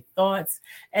Thursday Thoughts.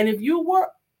 And if you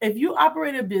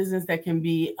operate a business that can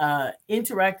be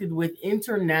interacted with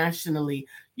internationally,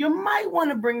 you might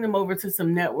want to bring them over to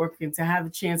some networking to have a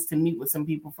chance to meet with some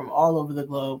people from all over the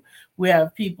globe. We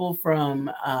have people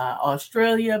from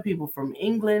Australia, people from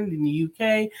England and the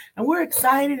UK, and we're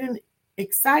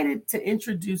excited to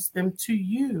introduce them to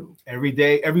you.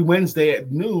 Every Wednesday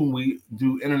at noon, we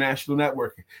do international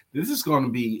networking. This is going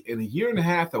to be in a year and a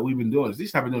half that we've been doing this. At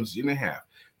least I've been doing this a year and a half.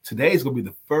 Today is going to be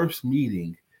the first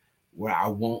meeting where I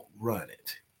won't run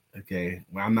it, okay?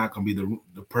 Where I'm not going to be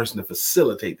the person to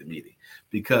facilitate the meeting,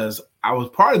 because I was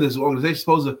part of this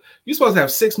organization. You're supposed to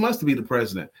have 6 months to be the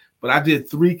president, but I did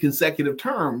 3 consecutive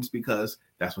terms because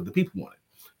that's what the people wanted.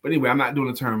 But anyway, I'm not doing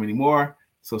a term anymore,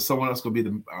 so someone else going to be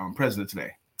the president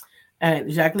today.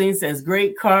 And Jacqueline says,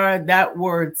 great card. That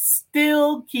word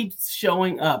still keeps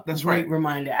showing up. That's great right.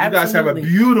 Reminder. You Absolutely. guys have a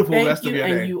beautiful rest of your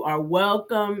day. And you are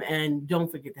welcome. And don't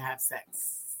forget to have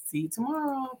sex. See you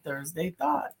tomorrow, Thursday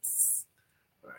Thoughts.